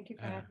 Thank you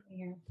for yeah. having me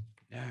here.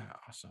 Yeah,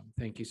 awesome.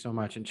 Thank you so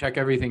much. And check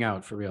everything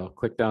out for real.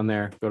 Click down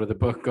there, go to the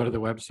book, go to the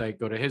website,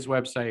 go to his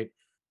website,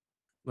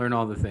 learn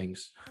all the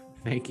things.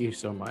 Thank you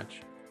so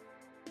much.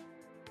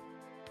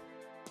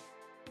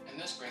 And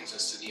this brings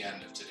us to the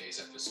end of today's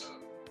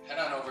episode. Head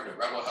on over to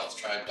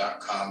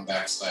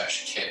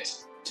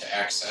rebelhealthtribe.com/kit to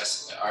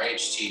access the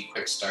RHT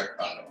Quick Start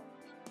Bundle,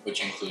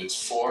 which includes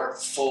 4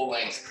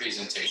 full-length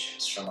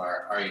presentations from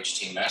our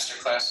RHT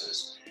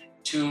masterclasses,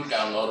 2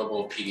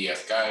 downloadable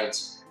PDF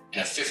guides,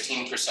 and a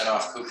 15%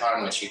 off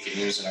coupon, which you can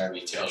use in our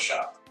retail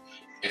shop.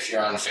 If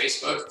you're on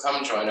Facebook,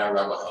 come join our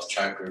Rebel Health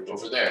Tribe group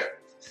over there.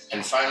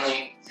 And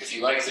finally, if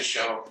you like the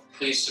show,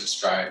 please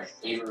subscribe,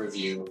 leave a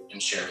review,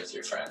 and share with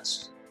your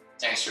friends.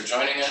 Thanks for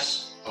joining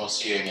us, and we'll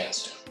see you again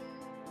soon.